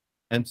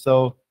 And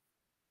so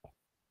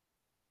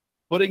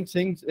putting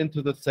things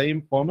into the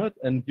same format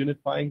and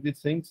unifying these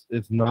things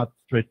is not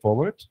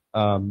straightforward.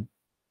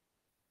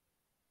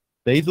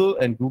 Bazel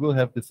and Google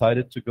have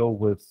decided to go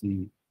with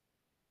the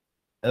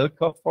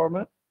LCOF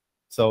format.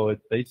 So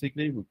it's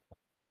basically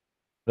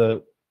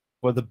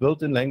for the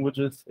built-in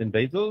languages in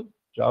Bazel,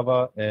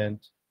 Java and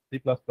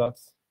C++,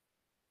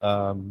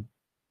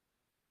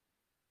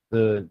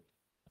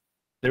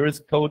 there is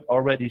code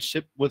already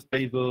shipped with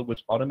Bazel,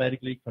 which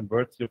automatically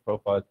converts your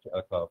profile to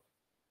LCOF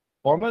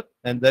format,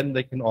 and then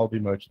they can all be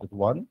merged as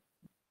one.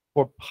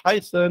 For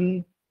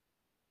Python,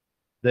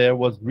 there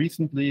was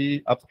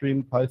recently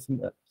upstream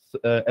Python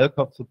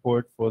LCOF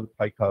support for the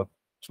PyCof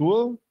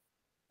tool,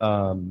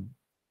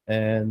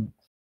 and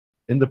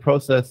in the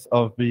process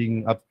of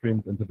being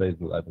upstreamed into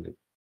Bazel, I believe.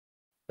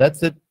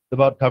 That's it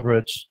about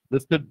coverage.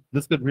 This could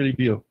really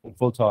be a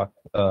full talk,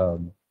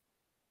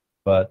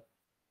 but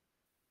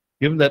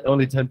given that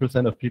only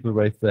 10% of people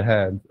raised their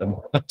hands, I'm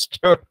not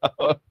sure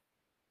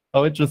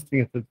how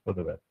interesting it is for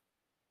the rest.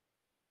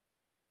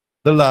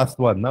 The last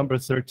one, number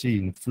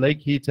 13,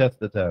 flaky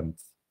test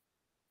attempts.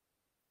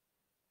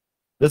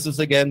 This is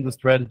again the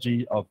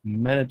strategy of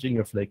managing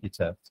your flaky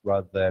tests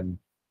rather than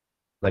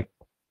like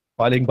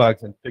finding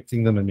bugs and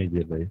fixing them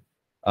immediately.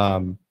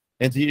 And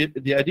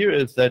the idea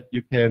is that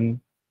you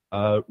can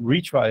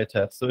retry a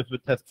test. So if a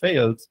test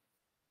fails,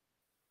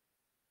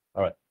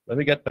 all right, let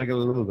me get back a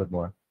little bit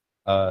more.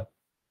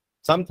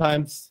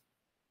 Sometimes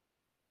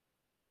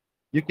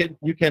you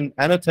can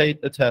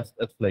annotate a test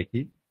as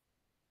flaky.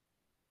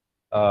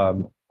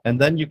 And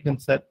then you can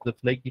set the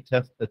flaky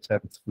test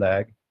attempts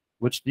flag,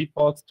 which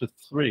defaults to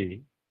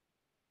 3.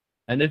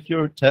 And if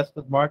your test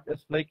is marked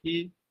as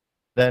flaky,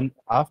 then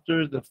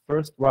after the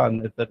first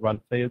run, if that run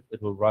fails,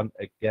 it will run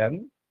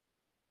again.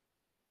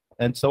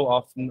 And so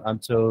often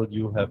until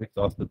you have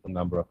exhausted the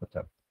number of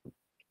attempts.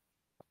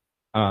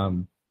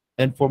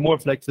 And for more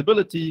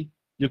flexibility,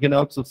 you can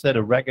also set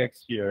a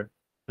regex here,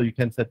 so you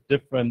can set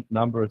different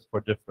numbers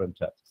for different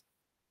tests.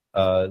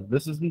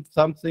 This isn't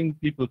something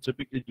people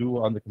typically do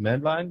on the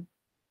command line,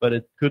 but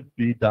it could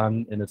be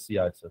done in a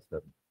CI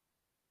system.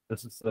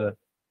 This is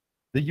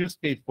the use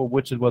case for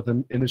which it was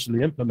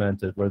initially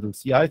implemented, where the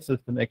CI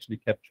system actually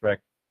kept track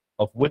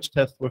of which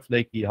tests were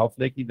flaky, how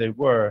flaky they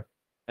were,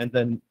 and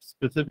then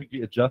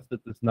specifically adjusted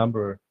this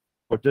number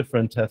for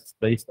different tests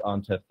based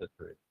on test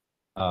history.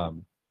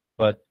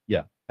 But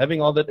yeah,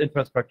 having all that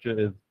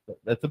infrastructure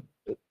that's a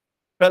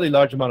fairly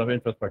large amount of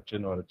infrastructure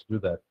in order to do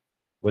that,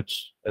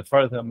 which, as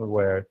far as I'm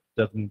aware,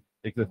 doesn't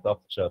exist off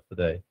the shelf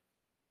today.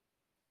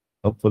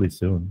 Hopefully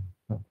soon.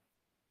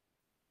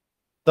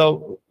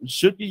 So,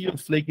 should you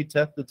use flaky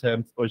test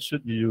attempts or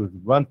should you use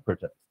run per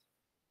test?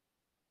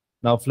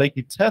 Now,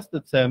 flaky test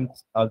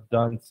attempts are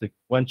done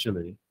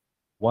sequentially,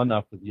 one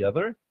after the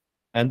other,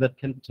 and that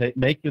can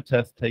make your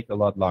test take a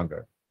lot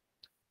longer.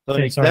 So,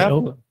 okay,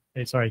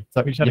 sorry.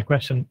 We just had a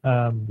question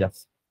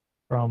yes.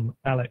 from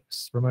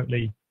Alex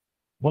remotely.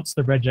 What's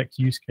the regex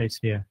use case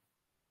here?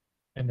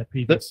 In the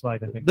previous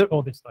slide, I think.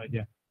 Or this slide,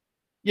 yeah.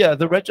 Yeah,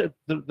 the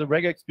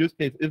regex use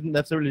case isn't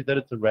necessarily that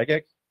it's a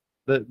regex.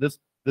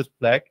 This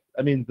flag,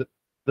 I mean,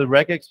 the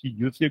regex you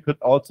use here could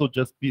also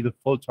just be the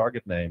full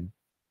target name.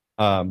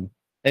 And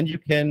you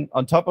can,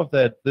 on top of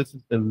that, this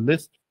is a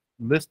list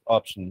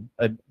option.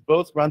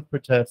 Both run per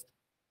test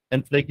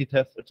and flaky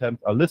test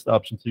attempts are list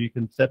options, so you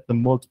can set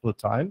them multiple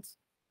times,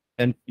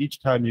 and each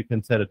time you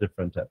can set a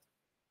different test.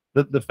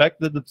 The fact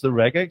that it's a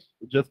regex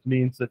just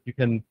means that you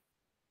can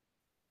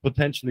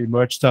potentially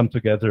merge them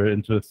together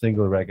into a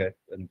single regex,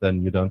 and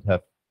then you don't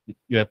have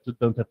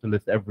to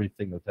list every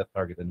single test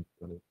target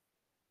individually.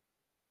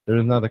 There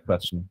is another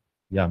question.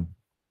 Jan.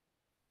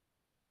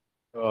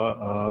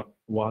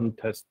 One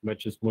test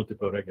matches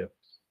multiple regex.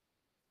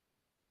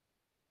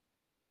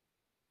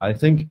 I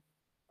think,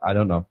 I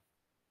don't know.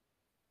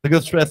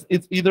 Because stress,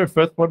 it's either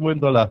first one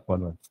wins or last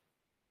one wins.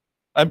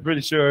 I'm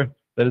pretty sure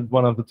that it's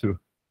one of the two.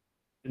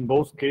 In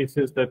both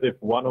cases, that if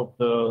one of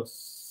the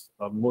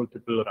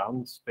multiple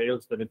rounds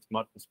fails, then it's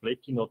marked as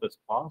flaky, not as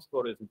fast,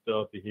 or is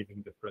it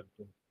behaving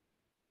differently?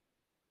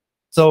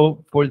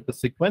 So for the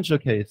sequential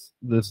case,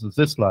 this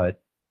slide,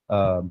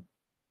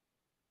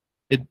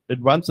 it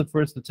runs the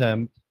first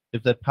attempt.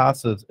 If that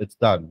passes, it's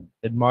done.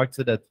 It marks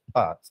it as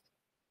passed.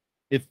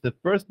 If the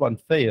first one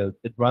failed,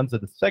 it runs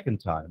it a second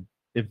time.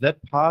 If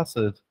that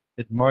passes,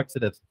 it marks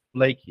it as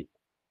flaky.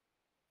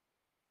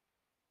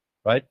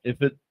 Right?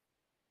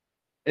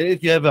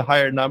 If you have a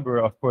higher number,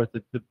 of course,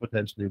 it could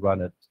potentially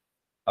run it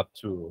up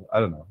to, I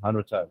don't know,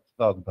 100 times,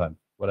 1,000 times,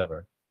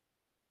 whatever.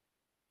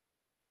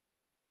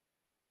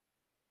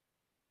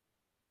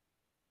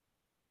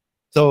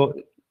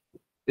 So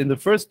in the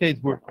first case,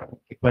 we're running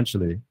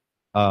sequentially,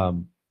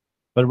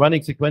 but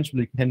running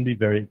sequentially can be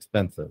very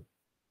expensive.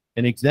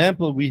 An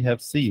example we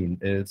have seen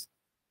is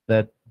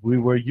that we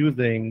were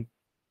using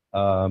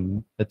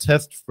a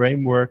test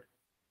framework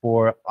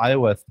for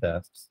iOS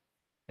tests,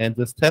 and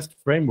this test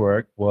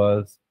framework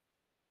was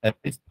at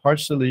least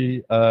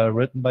partially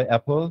written by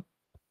Apple,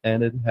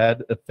 and it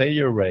had a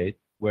failure rate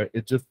where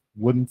it just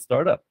wouldn't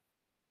start up.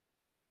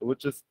 It would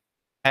just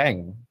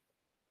hang.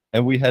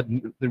 And we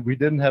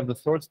didn't have the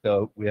source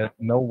code. We had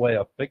no way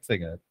of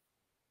fixing it.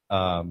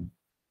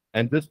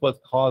 And this was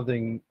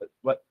causing,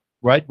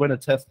 right when a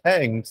test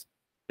hangs,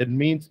 it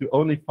means you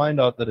only find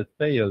out that it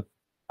failed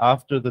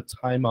after the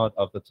timeout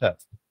of the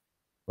test,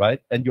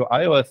 right? And your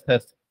iOS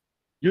tests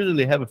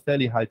usually have a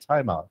fairly high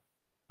timeout.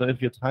 So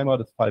if your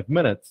timeout is 5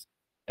 minutes,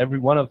 every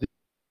one of these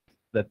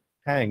that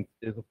hangs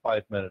is a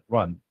 5-minute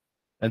run.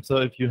 And so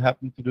if you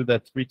happen to do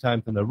that 3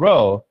 times in a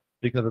row,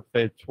 because it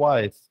failed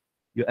twice,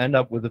 you end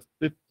up with a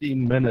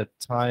 15-minute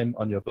time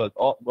on your build.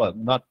 Oh, well,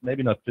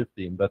 maybe not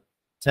 15, but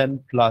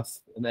 10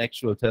 plus an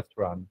actual test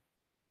run.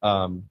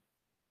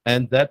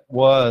 And that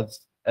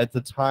was, at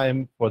the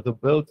time, for the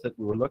builds that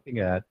we were looking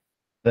at,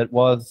 that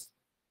was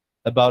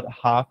about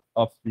half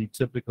of the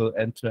typical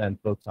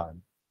end-to-end build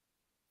time,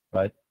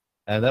 right?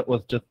 And that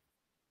was just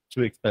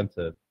too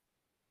expensive.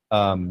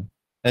 And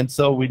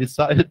so we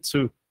decided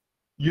to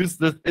use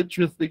this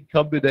interesting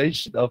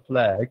combination of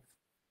flags.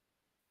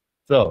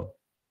 So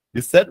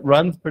you set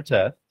runs per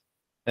test,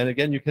 and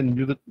again, you can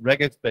use it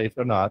regex based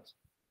or not.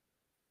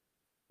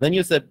 Then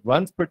you set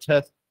runs per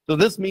test. So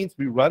this means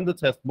we run the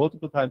test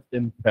multiple times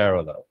in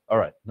parallel. All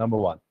right, number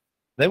one.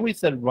 Then we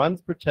said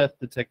runs per test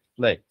detect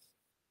flakes.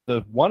 So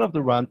if one of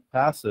the runs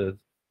passes,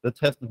 the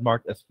test is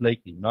marked as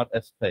flaky, not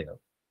as failed.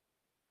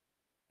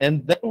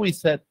 And then we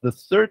set the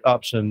third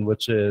option,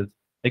 which is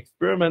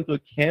experimental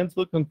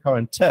cancel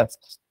concurrent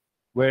tests,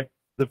 where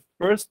the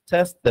first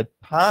test that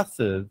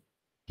passes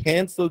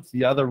cancels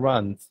the other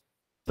runs.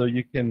 So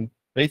you can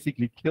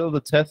basically kill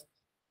the test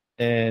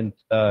and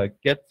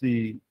get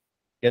the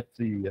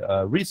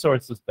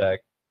resources back.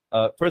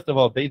 First of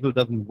all, Bazel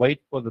doesn't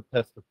wait for the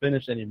test to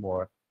finish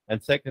anymore.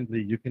 And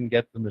secondly, you can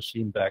get the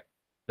machine back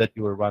that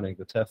you were running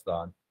the test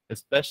on.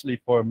 Especially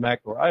for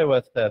Mac or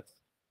iOS tests,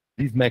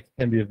 these Macs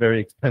can be a very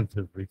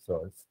expensive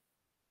resource.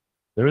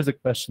 There is a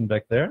question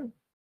back there.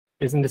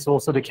 Isn't this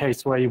also the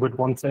case where you would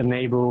want to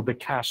enable the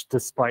cache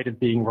despite it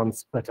being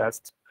runs per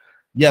test?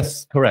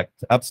 Yes,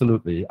 correct.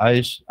 Absolutely.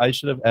 I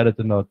should have added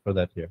a note for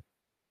that here.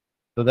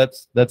 So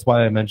that's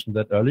why I mentioned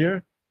that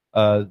earlier.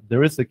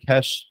 There is a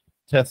cache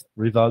test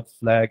results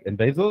flag in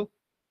Bazel,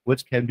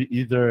 which can be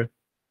either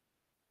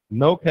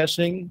no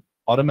caching,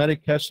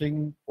 automatic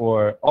caching,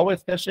 or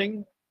always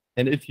caching.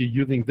 And if you're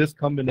using this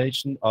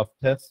combination of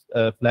test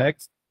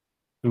flags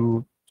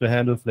to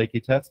handle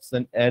flaky tests,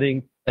 then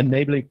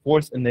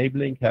force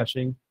enabling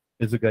caching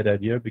is a good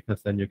idea,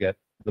 because then you get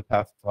the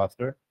path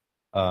faster,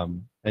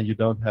 and you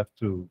don't have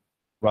to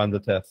run the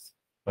tests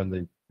when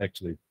they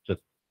actually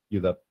just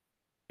use up.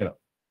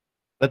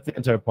 That's the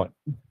entire point.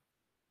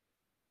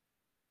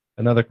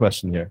 Another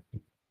question here.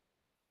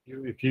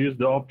 If you use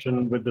the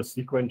option with the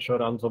sequential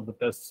runs of the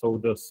test, so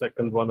the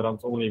second one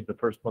runs only if the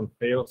first one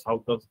fails,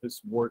 how does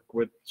this work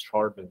with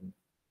sharding?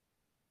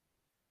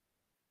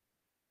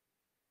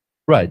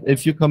 Right.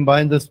 If you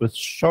combine this with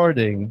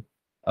sharding,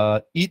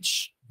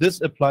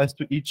 this applies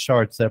to each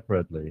shard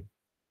separately.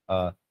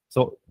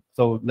 So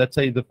let's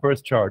say the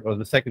first chart or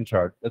the second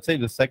chart. Let's say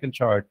the second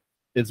chart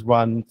is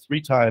run 3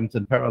 times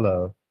in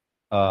parallel,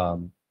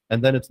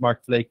 and then it's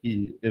marked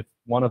flaky if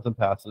one of them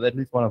passes, at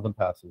least one of them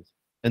passes,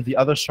 and the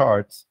other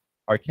shards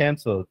are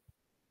canceled.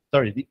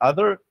 Sorry, the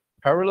other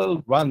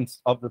parallel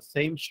runs of the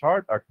same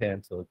shard are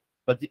canceled,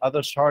 but the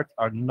other shards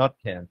are not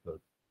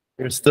canceled.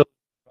 They're still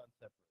run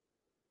separate.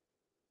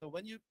 So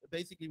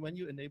when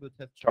you enable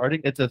test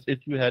sharding, it's as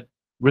if you had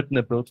written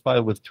a build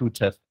file with 2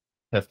 tests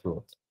test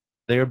rules.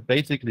 They are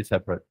basically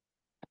separate.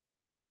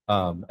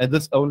 And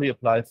this only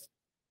applies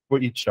for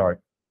each shard.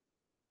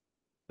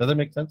 Does that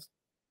make sense?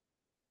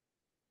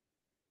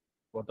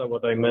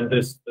 What I meant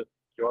is that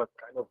you have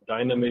kind of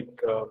dynamic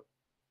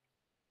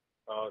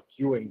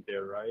queuing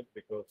there, right?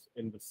 Because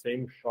in the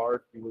same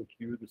shard, you will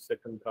queue the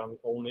second run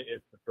only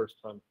if the first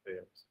run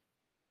fails.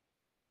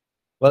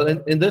 Well,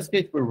 in this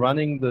case, we're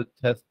running the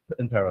test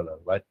in parallel,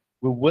 right?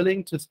 We're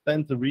willing to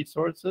spend the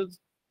resources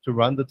to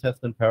run the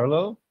test in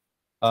parallel,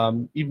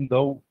 even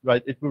though,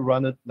 right, if we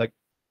run it like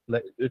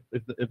if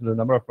the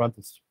number of runs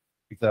is,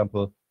 for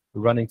example,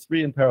 we're running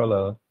 3 in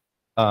parallel,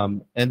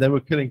 and then we're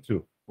killing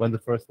 2 when the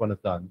first one is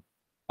done.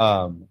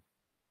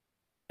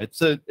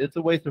 It's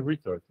a waste of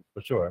resources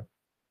for sure.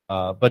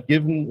 But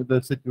given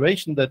the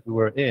situation that we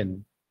were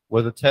in,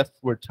 where the tests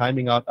were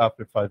timing out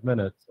after 5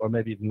 minutes or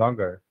maybe even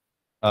longer,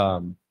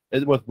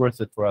 it was worth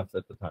it for us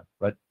at the time,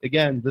 right?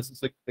 Again, this is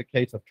the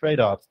case of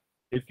trade-offs.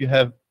 If you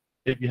have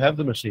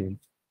the machines,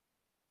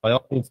 by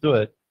all means do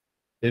it.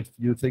 If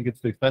you think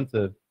it's too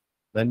expensive,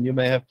 then you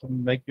may have to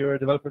make your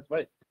developers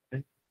wait.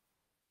 Okay?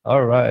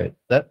 All right,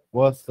 that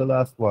was the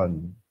last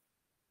one.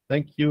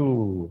 Thank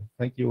you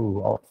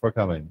all for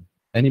coming.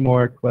 Any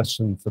more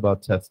questions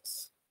about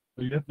tests?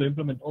 So you have to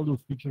implement all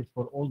those features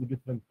for all the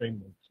different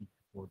frameworks you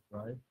support,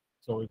 right?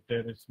 So if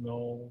there is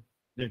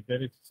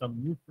some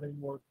new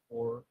framework,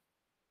 or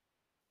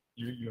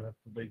you have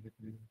to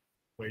basically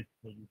wait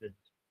till you get.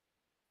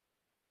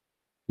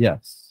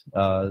 Yes,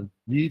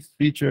 these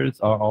features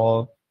are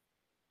all,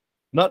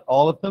 not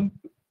all of them,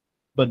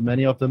 but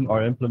many of them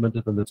are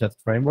implemented in the test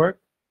framework.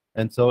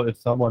 And so if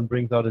someone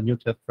brings out a new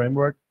test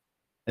framework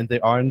and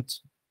they aren't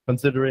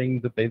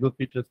considering the Bazel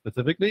feature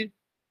specifically,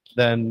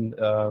 then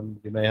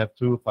you may have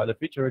to file a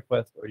feature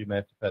request, or you may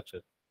have to patch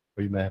it,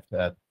 or you may have to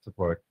add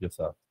support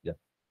yourself. Yeah.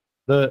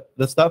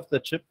 The stuff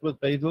that shipped with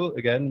Bazel,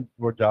 again,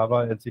 for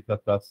Java and C++,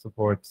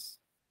 supports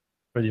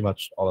pretty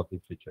much all of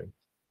these features.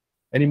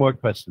 Any more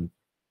questions?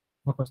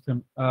 One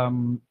question.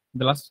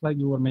 The last slide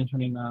you were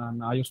mentioning an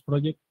iOS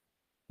project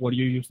where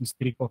you use this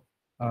trick of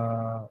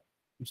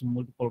using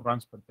multiple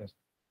runs per test.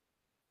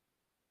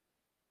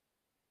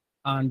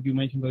 And you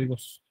mentioned that it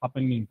was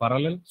happening in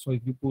parallel. So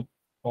if you put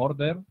 4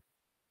 there,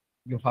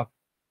 you have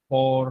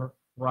 4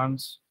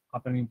 runs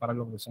happening in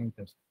parallel of the same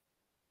test.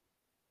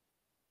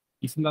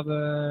 Isn't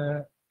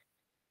that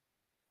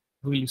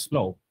really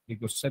slow?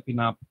 Because setting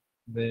up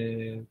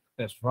the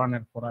test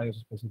runner for iOS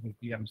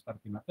specifically and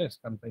starting a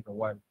test can take a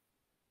while.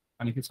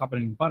 And if it's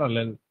happening in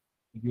parallel,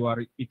 you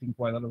are eating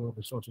quite a lot of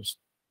resources.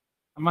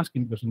 I'm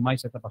asking because in my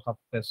setup, I have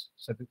tests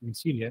set in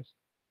series,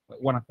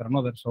 one after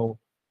another. So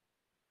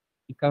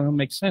it kind of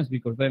makes sense,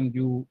 because then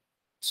you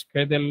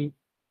schedule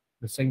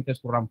the same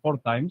test to run 4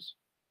 times,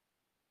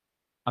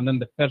 and then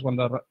the first one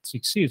that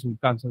succeeds will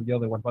cancel the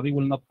other one, but it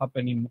will not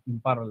happen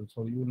in parallel.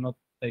 So you will not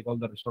take all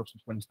the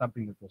resources when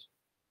starting the test.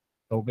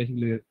 So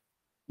basically,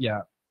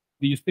 yeah,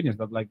 do you experience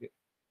that? Like,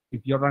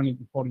 if you're running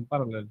 4 in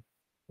parallel,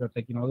 you're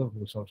taking all of the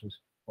resources,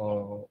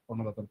 or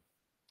not at all?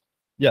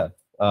 Yeah,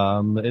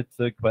 it's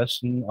a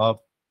question of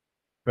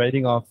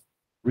trading off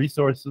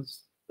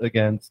resources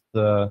against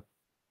the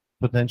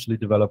potentially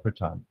developer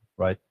time,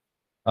 right?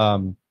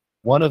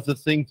 One of the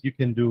things you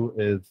can do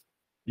is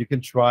you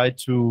can try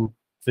to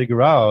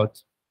figure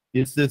out,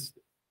 is this,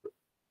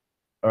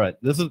 all right,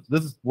 this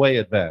is way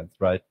advanced,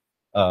 right?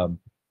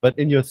 But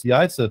in your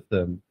CI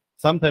system,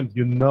 sometimes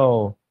you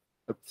know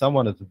that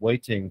someone is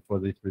waiting for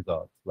these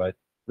results, right?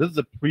 This is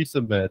a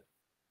pre-submit.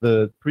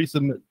 The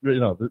pre-submit,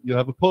 you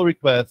have a pull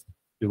request,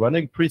 you're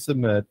running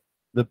pre-submit,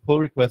 the pull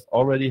request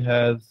already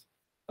has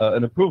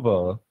an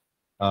approval,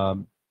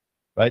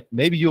 right?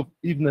 Maybe you've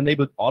even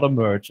enabled auto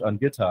merge on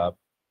GitHub.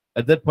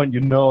 At that point,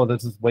 you know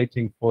this is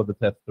waiting for the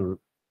test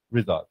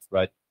results,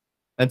 right?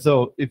 And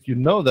so if you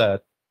know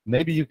that,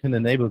 maybe you can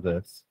enable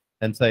this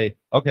and say,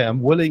 okay,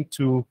 I'm willing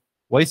to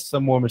waste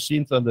some more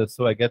machines on this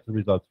so I get the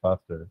results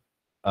faster.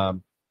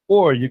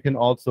 Or you can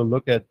also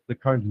look at the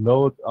current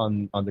load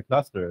on the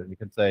cluster, and you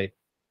can say,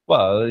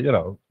 well,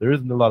 there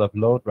isn't a lot of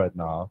load right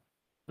now.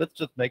 Let's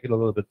just make it a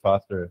little bit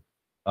faster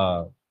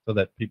so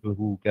that people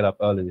who get up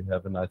early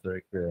have a nicer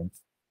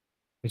experience.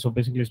 Okay, so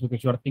basically, it's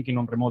because you are thinking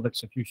on remote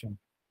execution.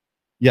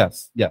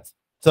 Yes, yes.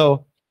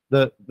 So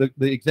the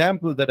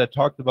example that I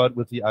talked about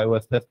with the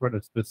iOS test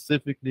runner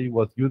specifically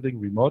was using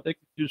remote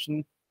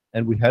execution,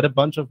 and we had a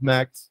bunch of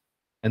Macs,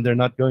 and they're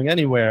not going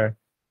anywhere.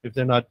 If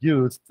they're not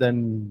used,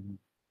 then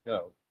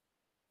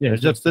they're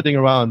just sitting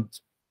around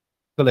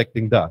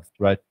collecting dust,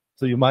 right?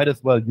 So you might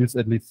as well use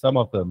at least some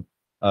of them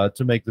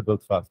to make the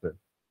build faster.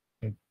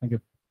 Okay, thank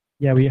you.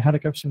 Yeah, we had a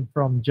question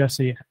from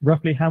Jesse.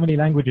 Roughly how many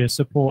languages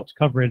support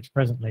coverage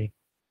presently?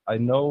 I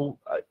know,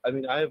 I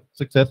mean, I have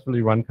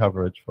successfully run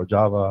coverage for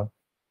Java,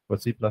 for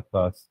C++,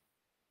 for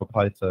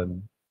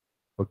Python,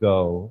 for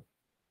Go,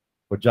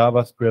 for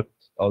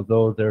JavaScript,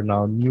 although there are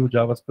now new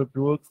JavaScript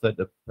rules that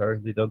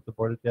apparently don't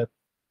support it yet.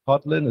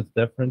 Kotlin is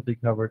definitely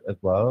covered as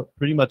well.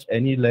 Pretty much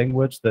any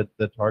language that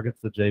targets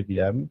the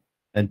JVM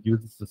and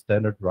uses the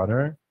standard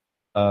runner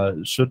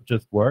should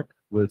just work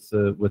with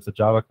the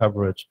Java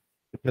coverage.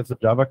 because the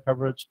Java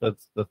coverage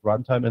does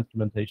runtime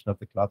implementation of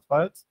the class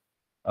files.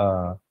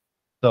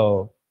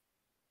 So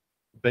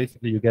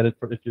basically, you get it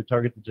for, if you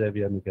target the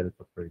JVM, you get it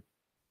for free.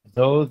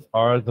 Those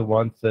are the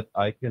ones that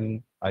I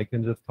can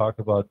just talk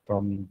about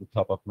from the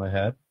top of my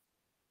head.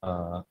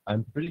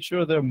 I'm pretty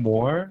sure there are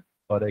more,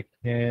 but I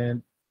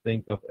can't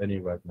think of any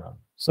right now.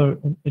 So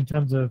in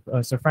terms of,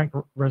 so Frank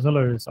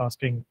Rosillo is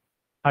asking,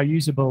 how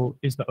usable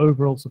is the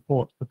overall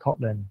support for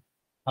Kotlin?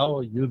 How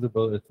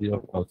usable is the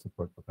overall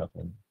support for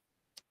Kotlin?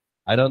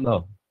 I don't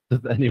know.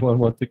 Does anyone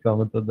want to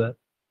comment on that?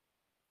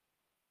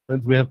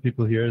 Since we have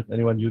people here, is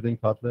anyone using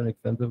Kotlin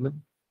extensively?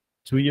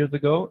 2 years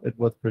ago, it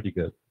was pretty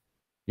good.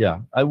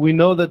 Yeah, we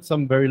know that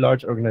some very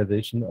large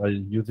organizations are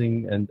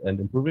using and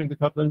improving the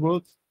Kotlin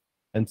rules.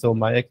 And so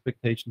my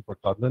expectation for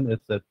Kotlin is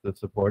that the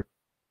support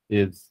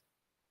is,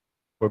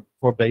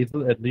 for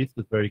Bazel at least,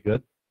 is very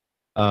good.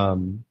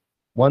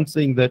 One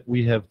thing that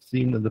we have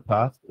seen in the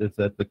past is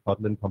that the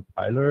Kotlin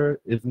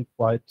compiler isn't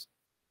quite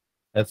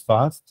as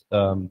fast.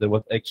 There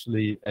was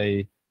actually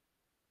a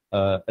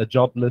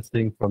job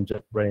listing from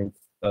JetBrains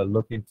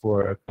looking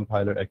for a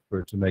compiler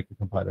expert to make the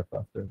compiler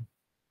faster.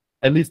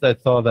 At least I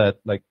saw that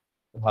like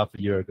half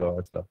a year ago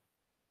or so.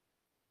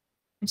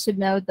 I should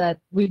note that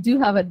we do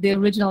have the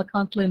original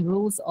Kotlin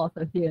rules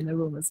author here in the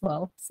room as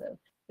well. So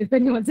if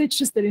anyone's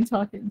interested in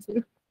talking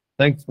to.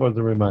 Thanks for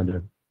the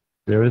reminder.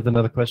 There is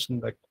another question.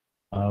 Like,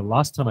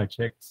 last time I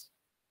checked,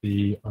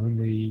 the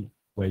only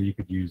way you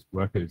could use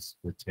workers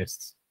with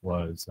tests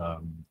was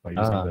by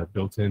using the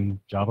built-in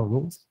Java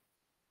rules.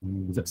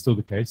 Is that still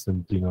the case?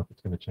 And do you know if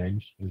it's going to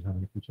change anytime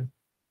in the future?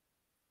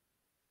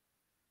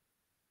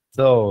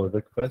 So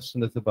the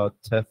question is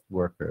about test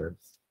workers.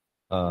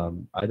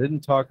 I didn't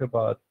talk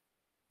about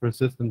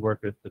persistent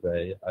workers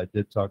today. I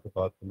did talk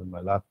about them in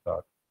my last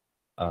talk.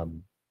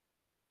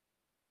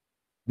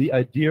 The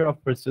idea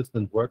of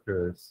persistent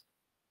workers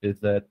is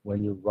that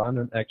when you run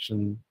an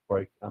action, for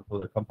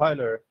example, a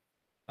compiler,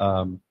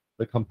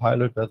 the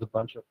compiler does a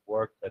bunch of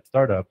work at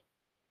startup.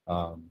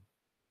 You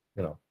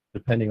know,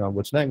 depending on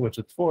which language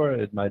it's for,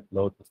 it might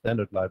load the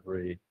standard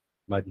library,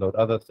 might load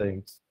other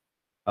things.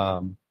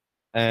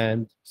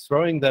 And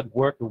throwing that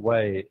work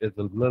away is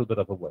a little bit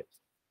of a waste.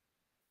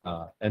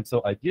 And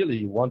so ideally,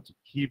 you want to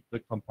keep the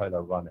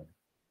compiler running.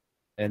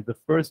 And the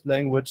first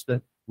language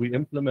that we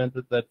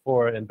implemented that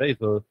for in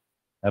Bazel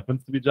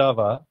happens to be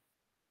Java,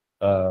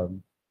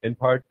 in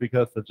part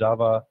because the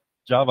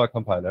Java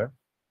compiler,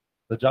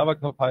 the Java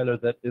compiler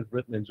that is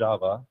written in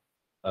Java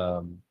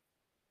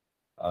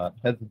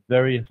has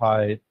very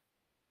high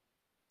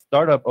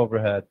startup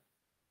overhead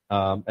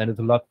and is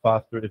a lot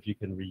faster if you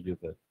can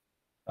reuse it.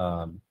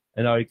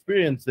 And our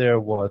experience there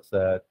was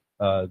that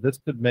this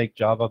could make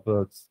Java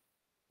builds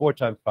 4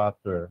 times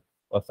faster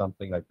or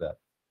something like that.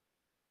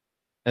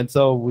 And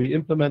so we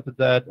implemented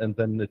that, and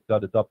then it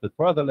got adopted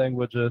for other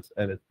languages,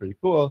 and it's pretty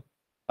cool.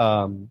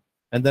 And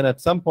then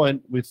at some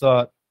point we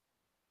thought,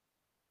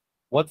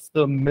 what's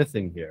still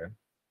missing here,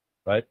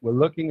 right? We're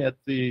looking at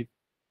the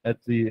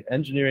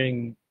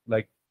engineering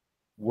like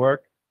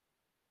work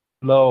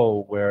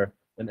flow where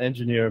an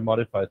engineer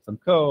modifies some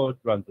code,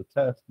 runs a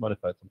test,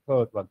 modifies some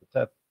code, runs a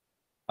test.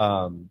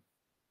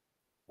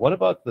 What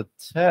about the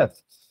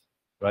tests,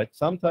 right?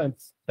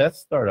 Sometimes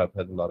test startup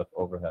has a lot of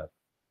overhead.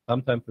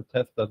 Sometimes the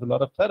test does a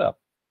lot of setup.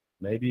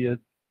 Maybe it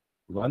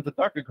runs a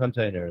Docker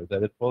container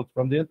that it pulls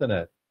from the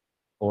internet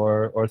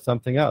or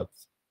something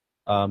else.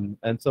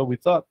 And so we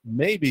thought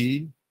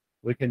maybe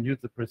we can use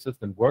the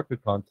persistent worker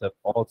concept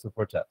also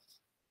for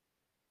tests.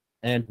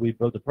 And we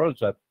built a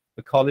prototype.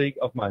 A colleague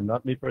of mine,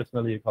 not me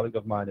personally, a colleague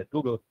of mine at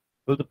Google,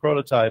 built a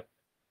prototype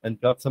and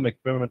got some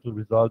experimental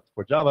results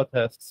for Java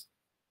tests.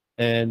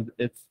 And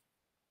it's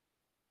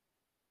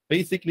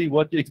basically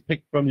what you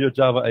expect from your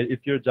Java,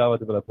 if you're a Java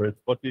developer,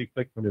 it's what you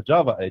expect from your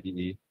Java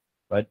IDE,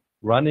 right?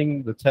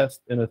 Running the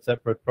test in a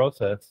separate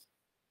process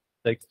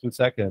takes 2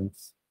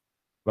 seconds.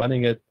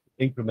 Running it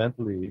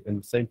incrementally in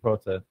the same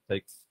process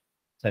takes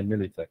 10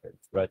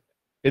 milliseconds, right?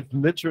 It's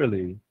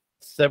literally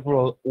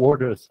several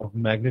orders of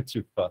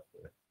magnitude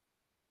faster.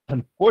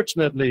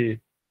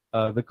 Unfortunately,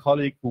 the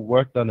colleague who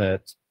worked on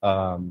it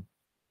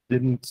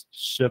didn't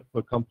ship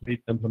a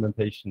complete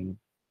implementation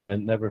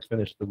and never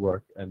finished the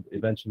work and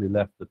eventually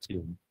left the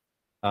team.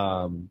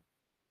 And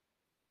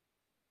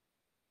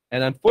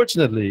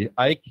unfortunately,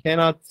 I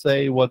cannot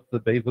say what the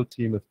Bazel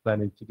team is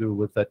planning to do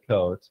with that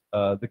code.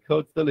 The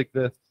code still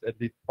exists, at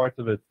least parts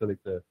of it still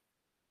exist.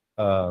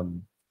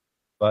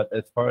 But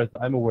as far as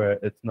I'm aware,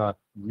 it's not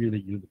really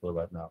usable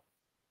right now,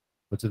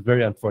 which is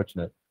very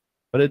unfortunate.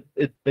 But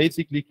it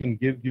basically can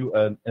give you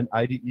an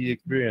IDE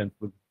experience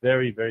with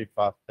very, very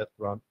fast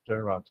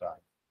turnaround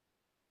time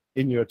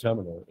in your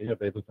terminal, in your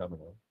Bazel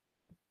terminal.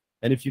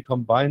 And if you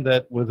combine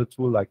that with a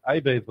tool like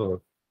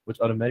iBazel, which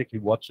automatically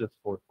watches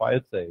for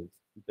file saves,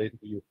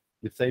 basically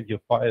you save your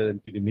file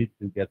and you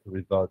immediately get the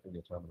result in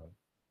your terminal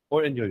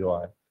or in your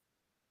UI.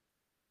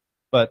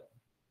 But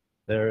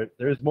there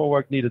is more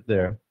work needed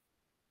there.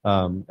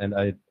 And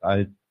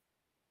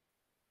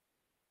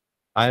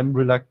I'm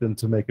reluctant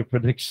to make a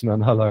prediction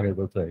on how long it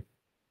will take.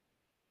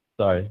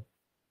 Sorry.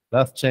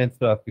 Last chance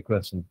to ask a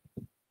question.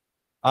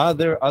 Are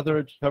there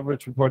other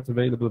coverage reports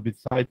available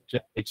besides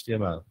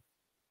HTML?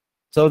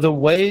 So the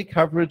way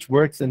coverage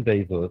works in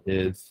Bazel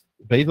is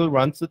Bazel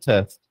runs the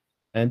test,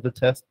 and the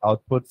test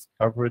outputs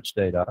coverage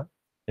data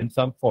in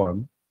some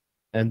form.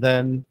 And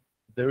then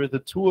there is a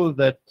tool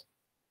that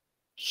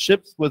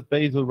ships with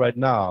Bazel right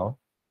now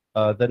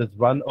that is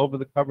run over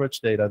the coverage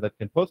data that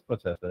can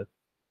post-process it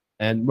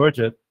and merge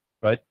it,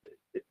 right?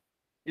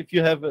 If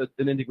you have an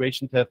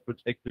integration test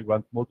which actually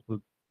runs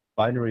multiple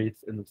binaries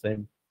in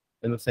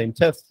the same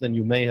test, then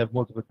you may have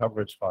multiple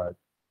coverage files.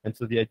 And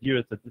so the idea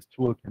is that this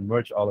tool can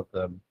merge all of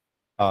them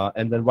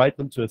and then write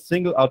them to a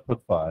single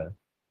output file.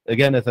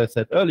 Again, as I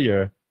said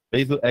earlier,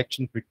 Bazel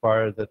actions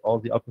require that all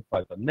the output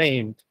files are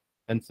named,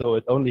 and so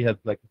it only has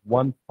like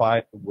one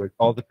file where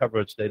all the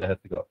coverage data has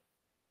to go,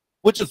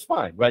 which is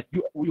fine, right?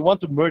 We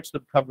want to merge the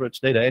coverage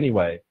data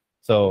anyway,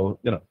 so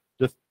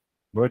just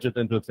merge it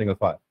into a single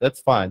file. That's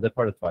fine. That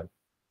part is fine.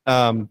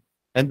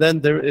 And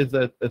then there is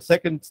a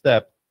second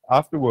step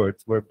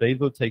afterwards where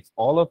Bazel takes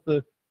all of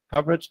the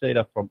coverage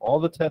data from all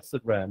the tests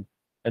it ran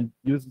and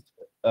uses.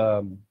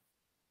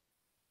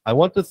 I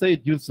want to say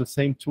it uses the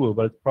same tool,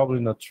 but it's probably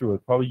not true.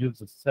 It probably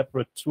uses a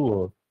separate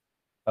tool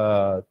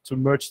to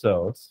merge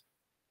those.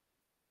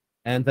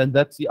 And then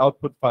that's the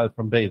output file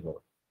from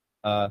Bazel.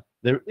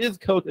 There is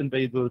code in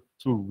Bazel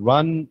to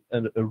run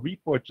a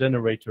report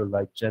generator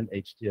like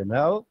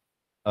GenHTML,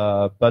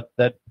 but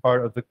that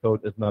part of the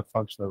code is not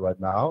functional right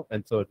now,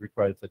 and so it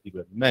requires that you do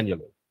it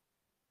manually.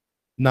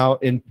 Now,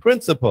 in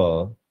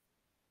principle,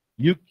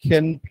 you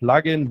can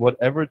plug in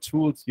whatever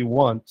tools you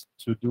want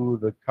to do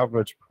the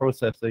coverage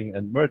processing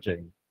and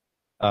merging.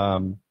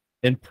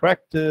 In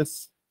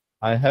practice,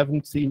 I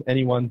haven't seen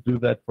anyone do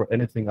that for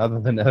anything other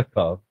than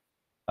EngFlow.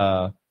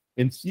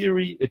 In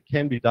theory, it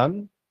can be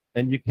done,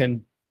 and you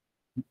can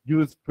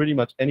use pretty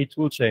much any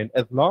tool chain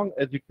as long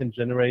as you can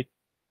generate,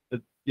 a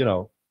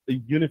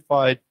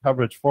unified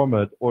coverage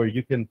format, or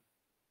you can,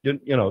 you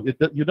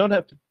don't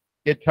have to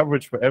get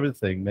coverage for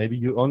everything. Maybe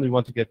you only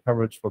want to get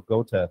coverage for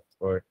Go tests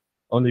or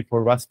only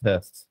for Rust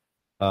tests.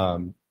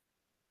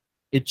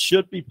 It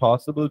should be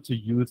possible to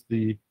use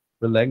the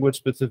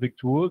language-specific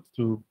tools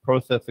to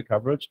process the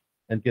coverage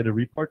and get a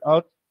report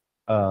out.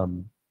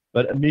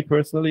 But me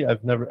personally,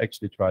 I've never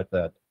actually tried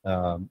that,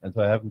 and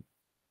so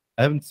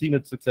I haven't seen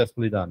it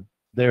successfully done.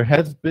 There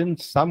has been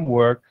some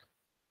work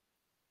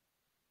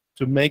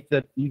to make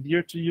that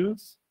easier to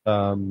use.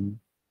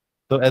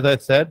 So as I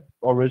said,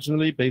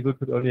 originally Bazel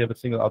could only have a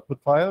single output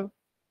file.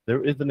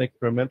 There is an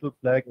experimental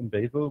flag in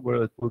Bazel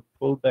where it will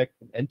pull back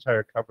an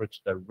entire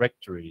coverage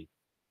directory.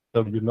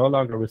 So you're no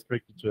longer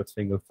restricted to a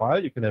single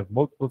file. You can have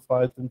multiple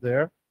files in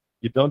there.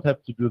 You don't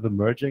have to do the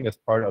merging as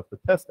part of the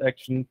test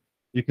action.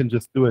 You can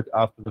just do it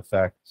after the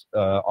fact,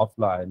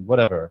 offline,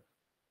 whatever.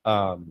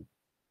 And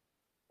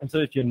so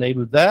if you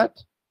enable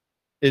that,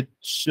 it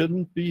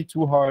shouldn't be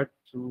too hard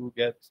to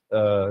get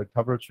a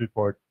coverage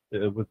report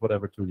with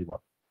whatever tool you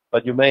want.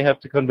 But you may have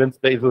to convince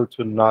Bazel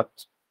to not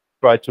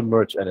try to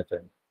merge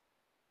anything.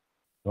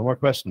 No more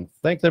questions.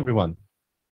 Thanks, everyone.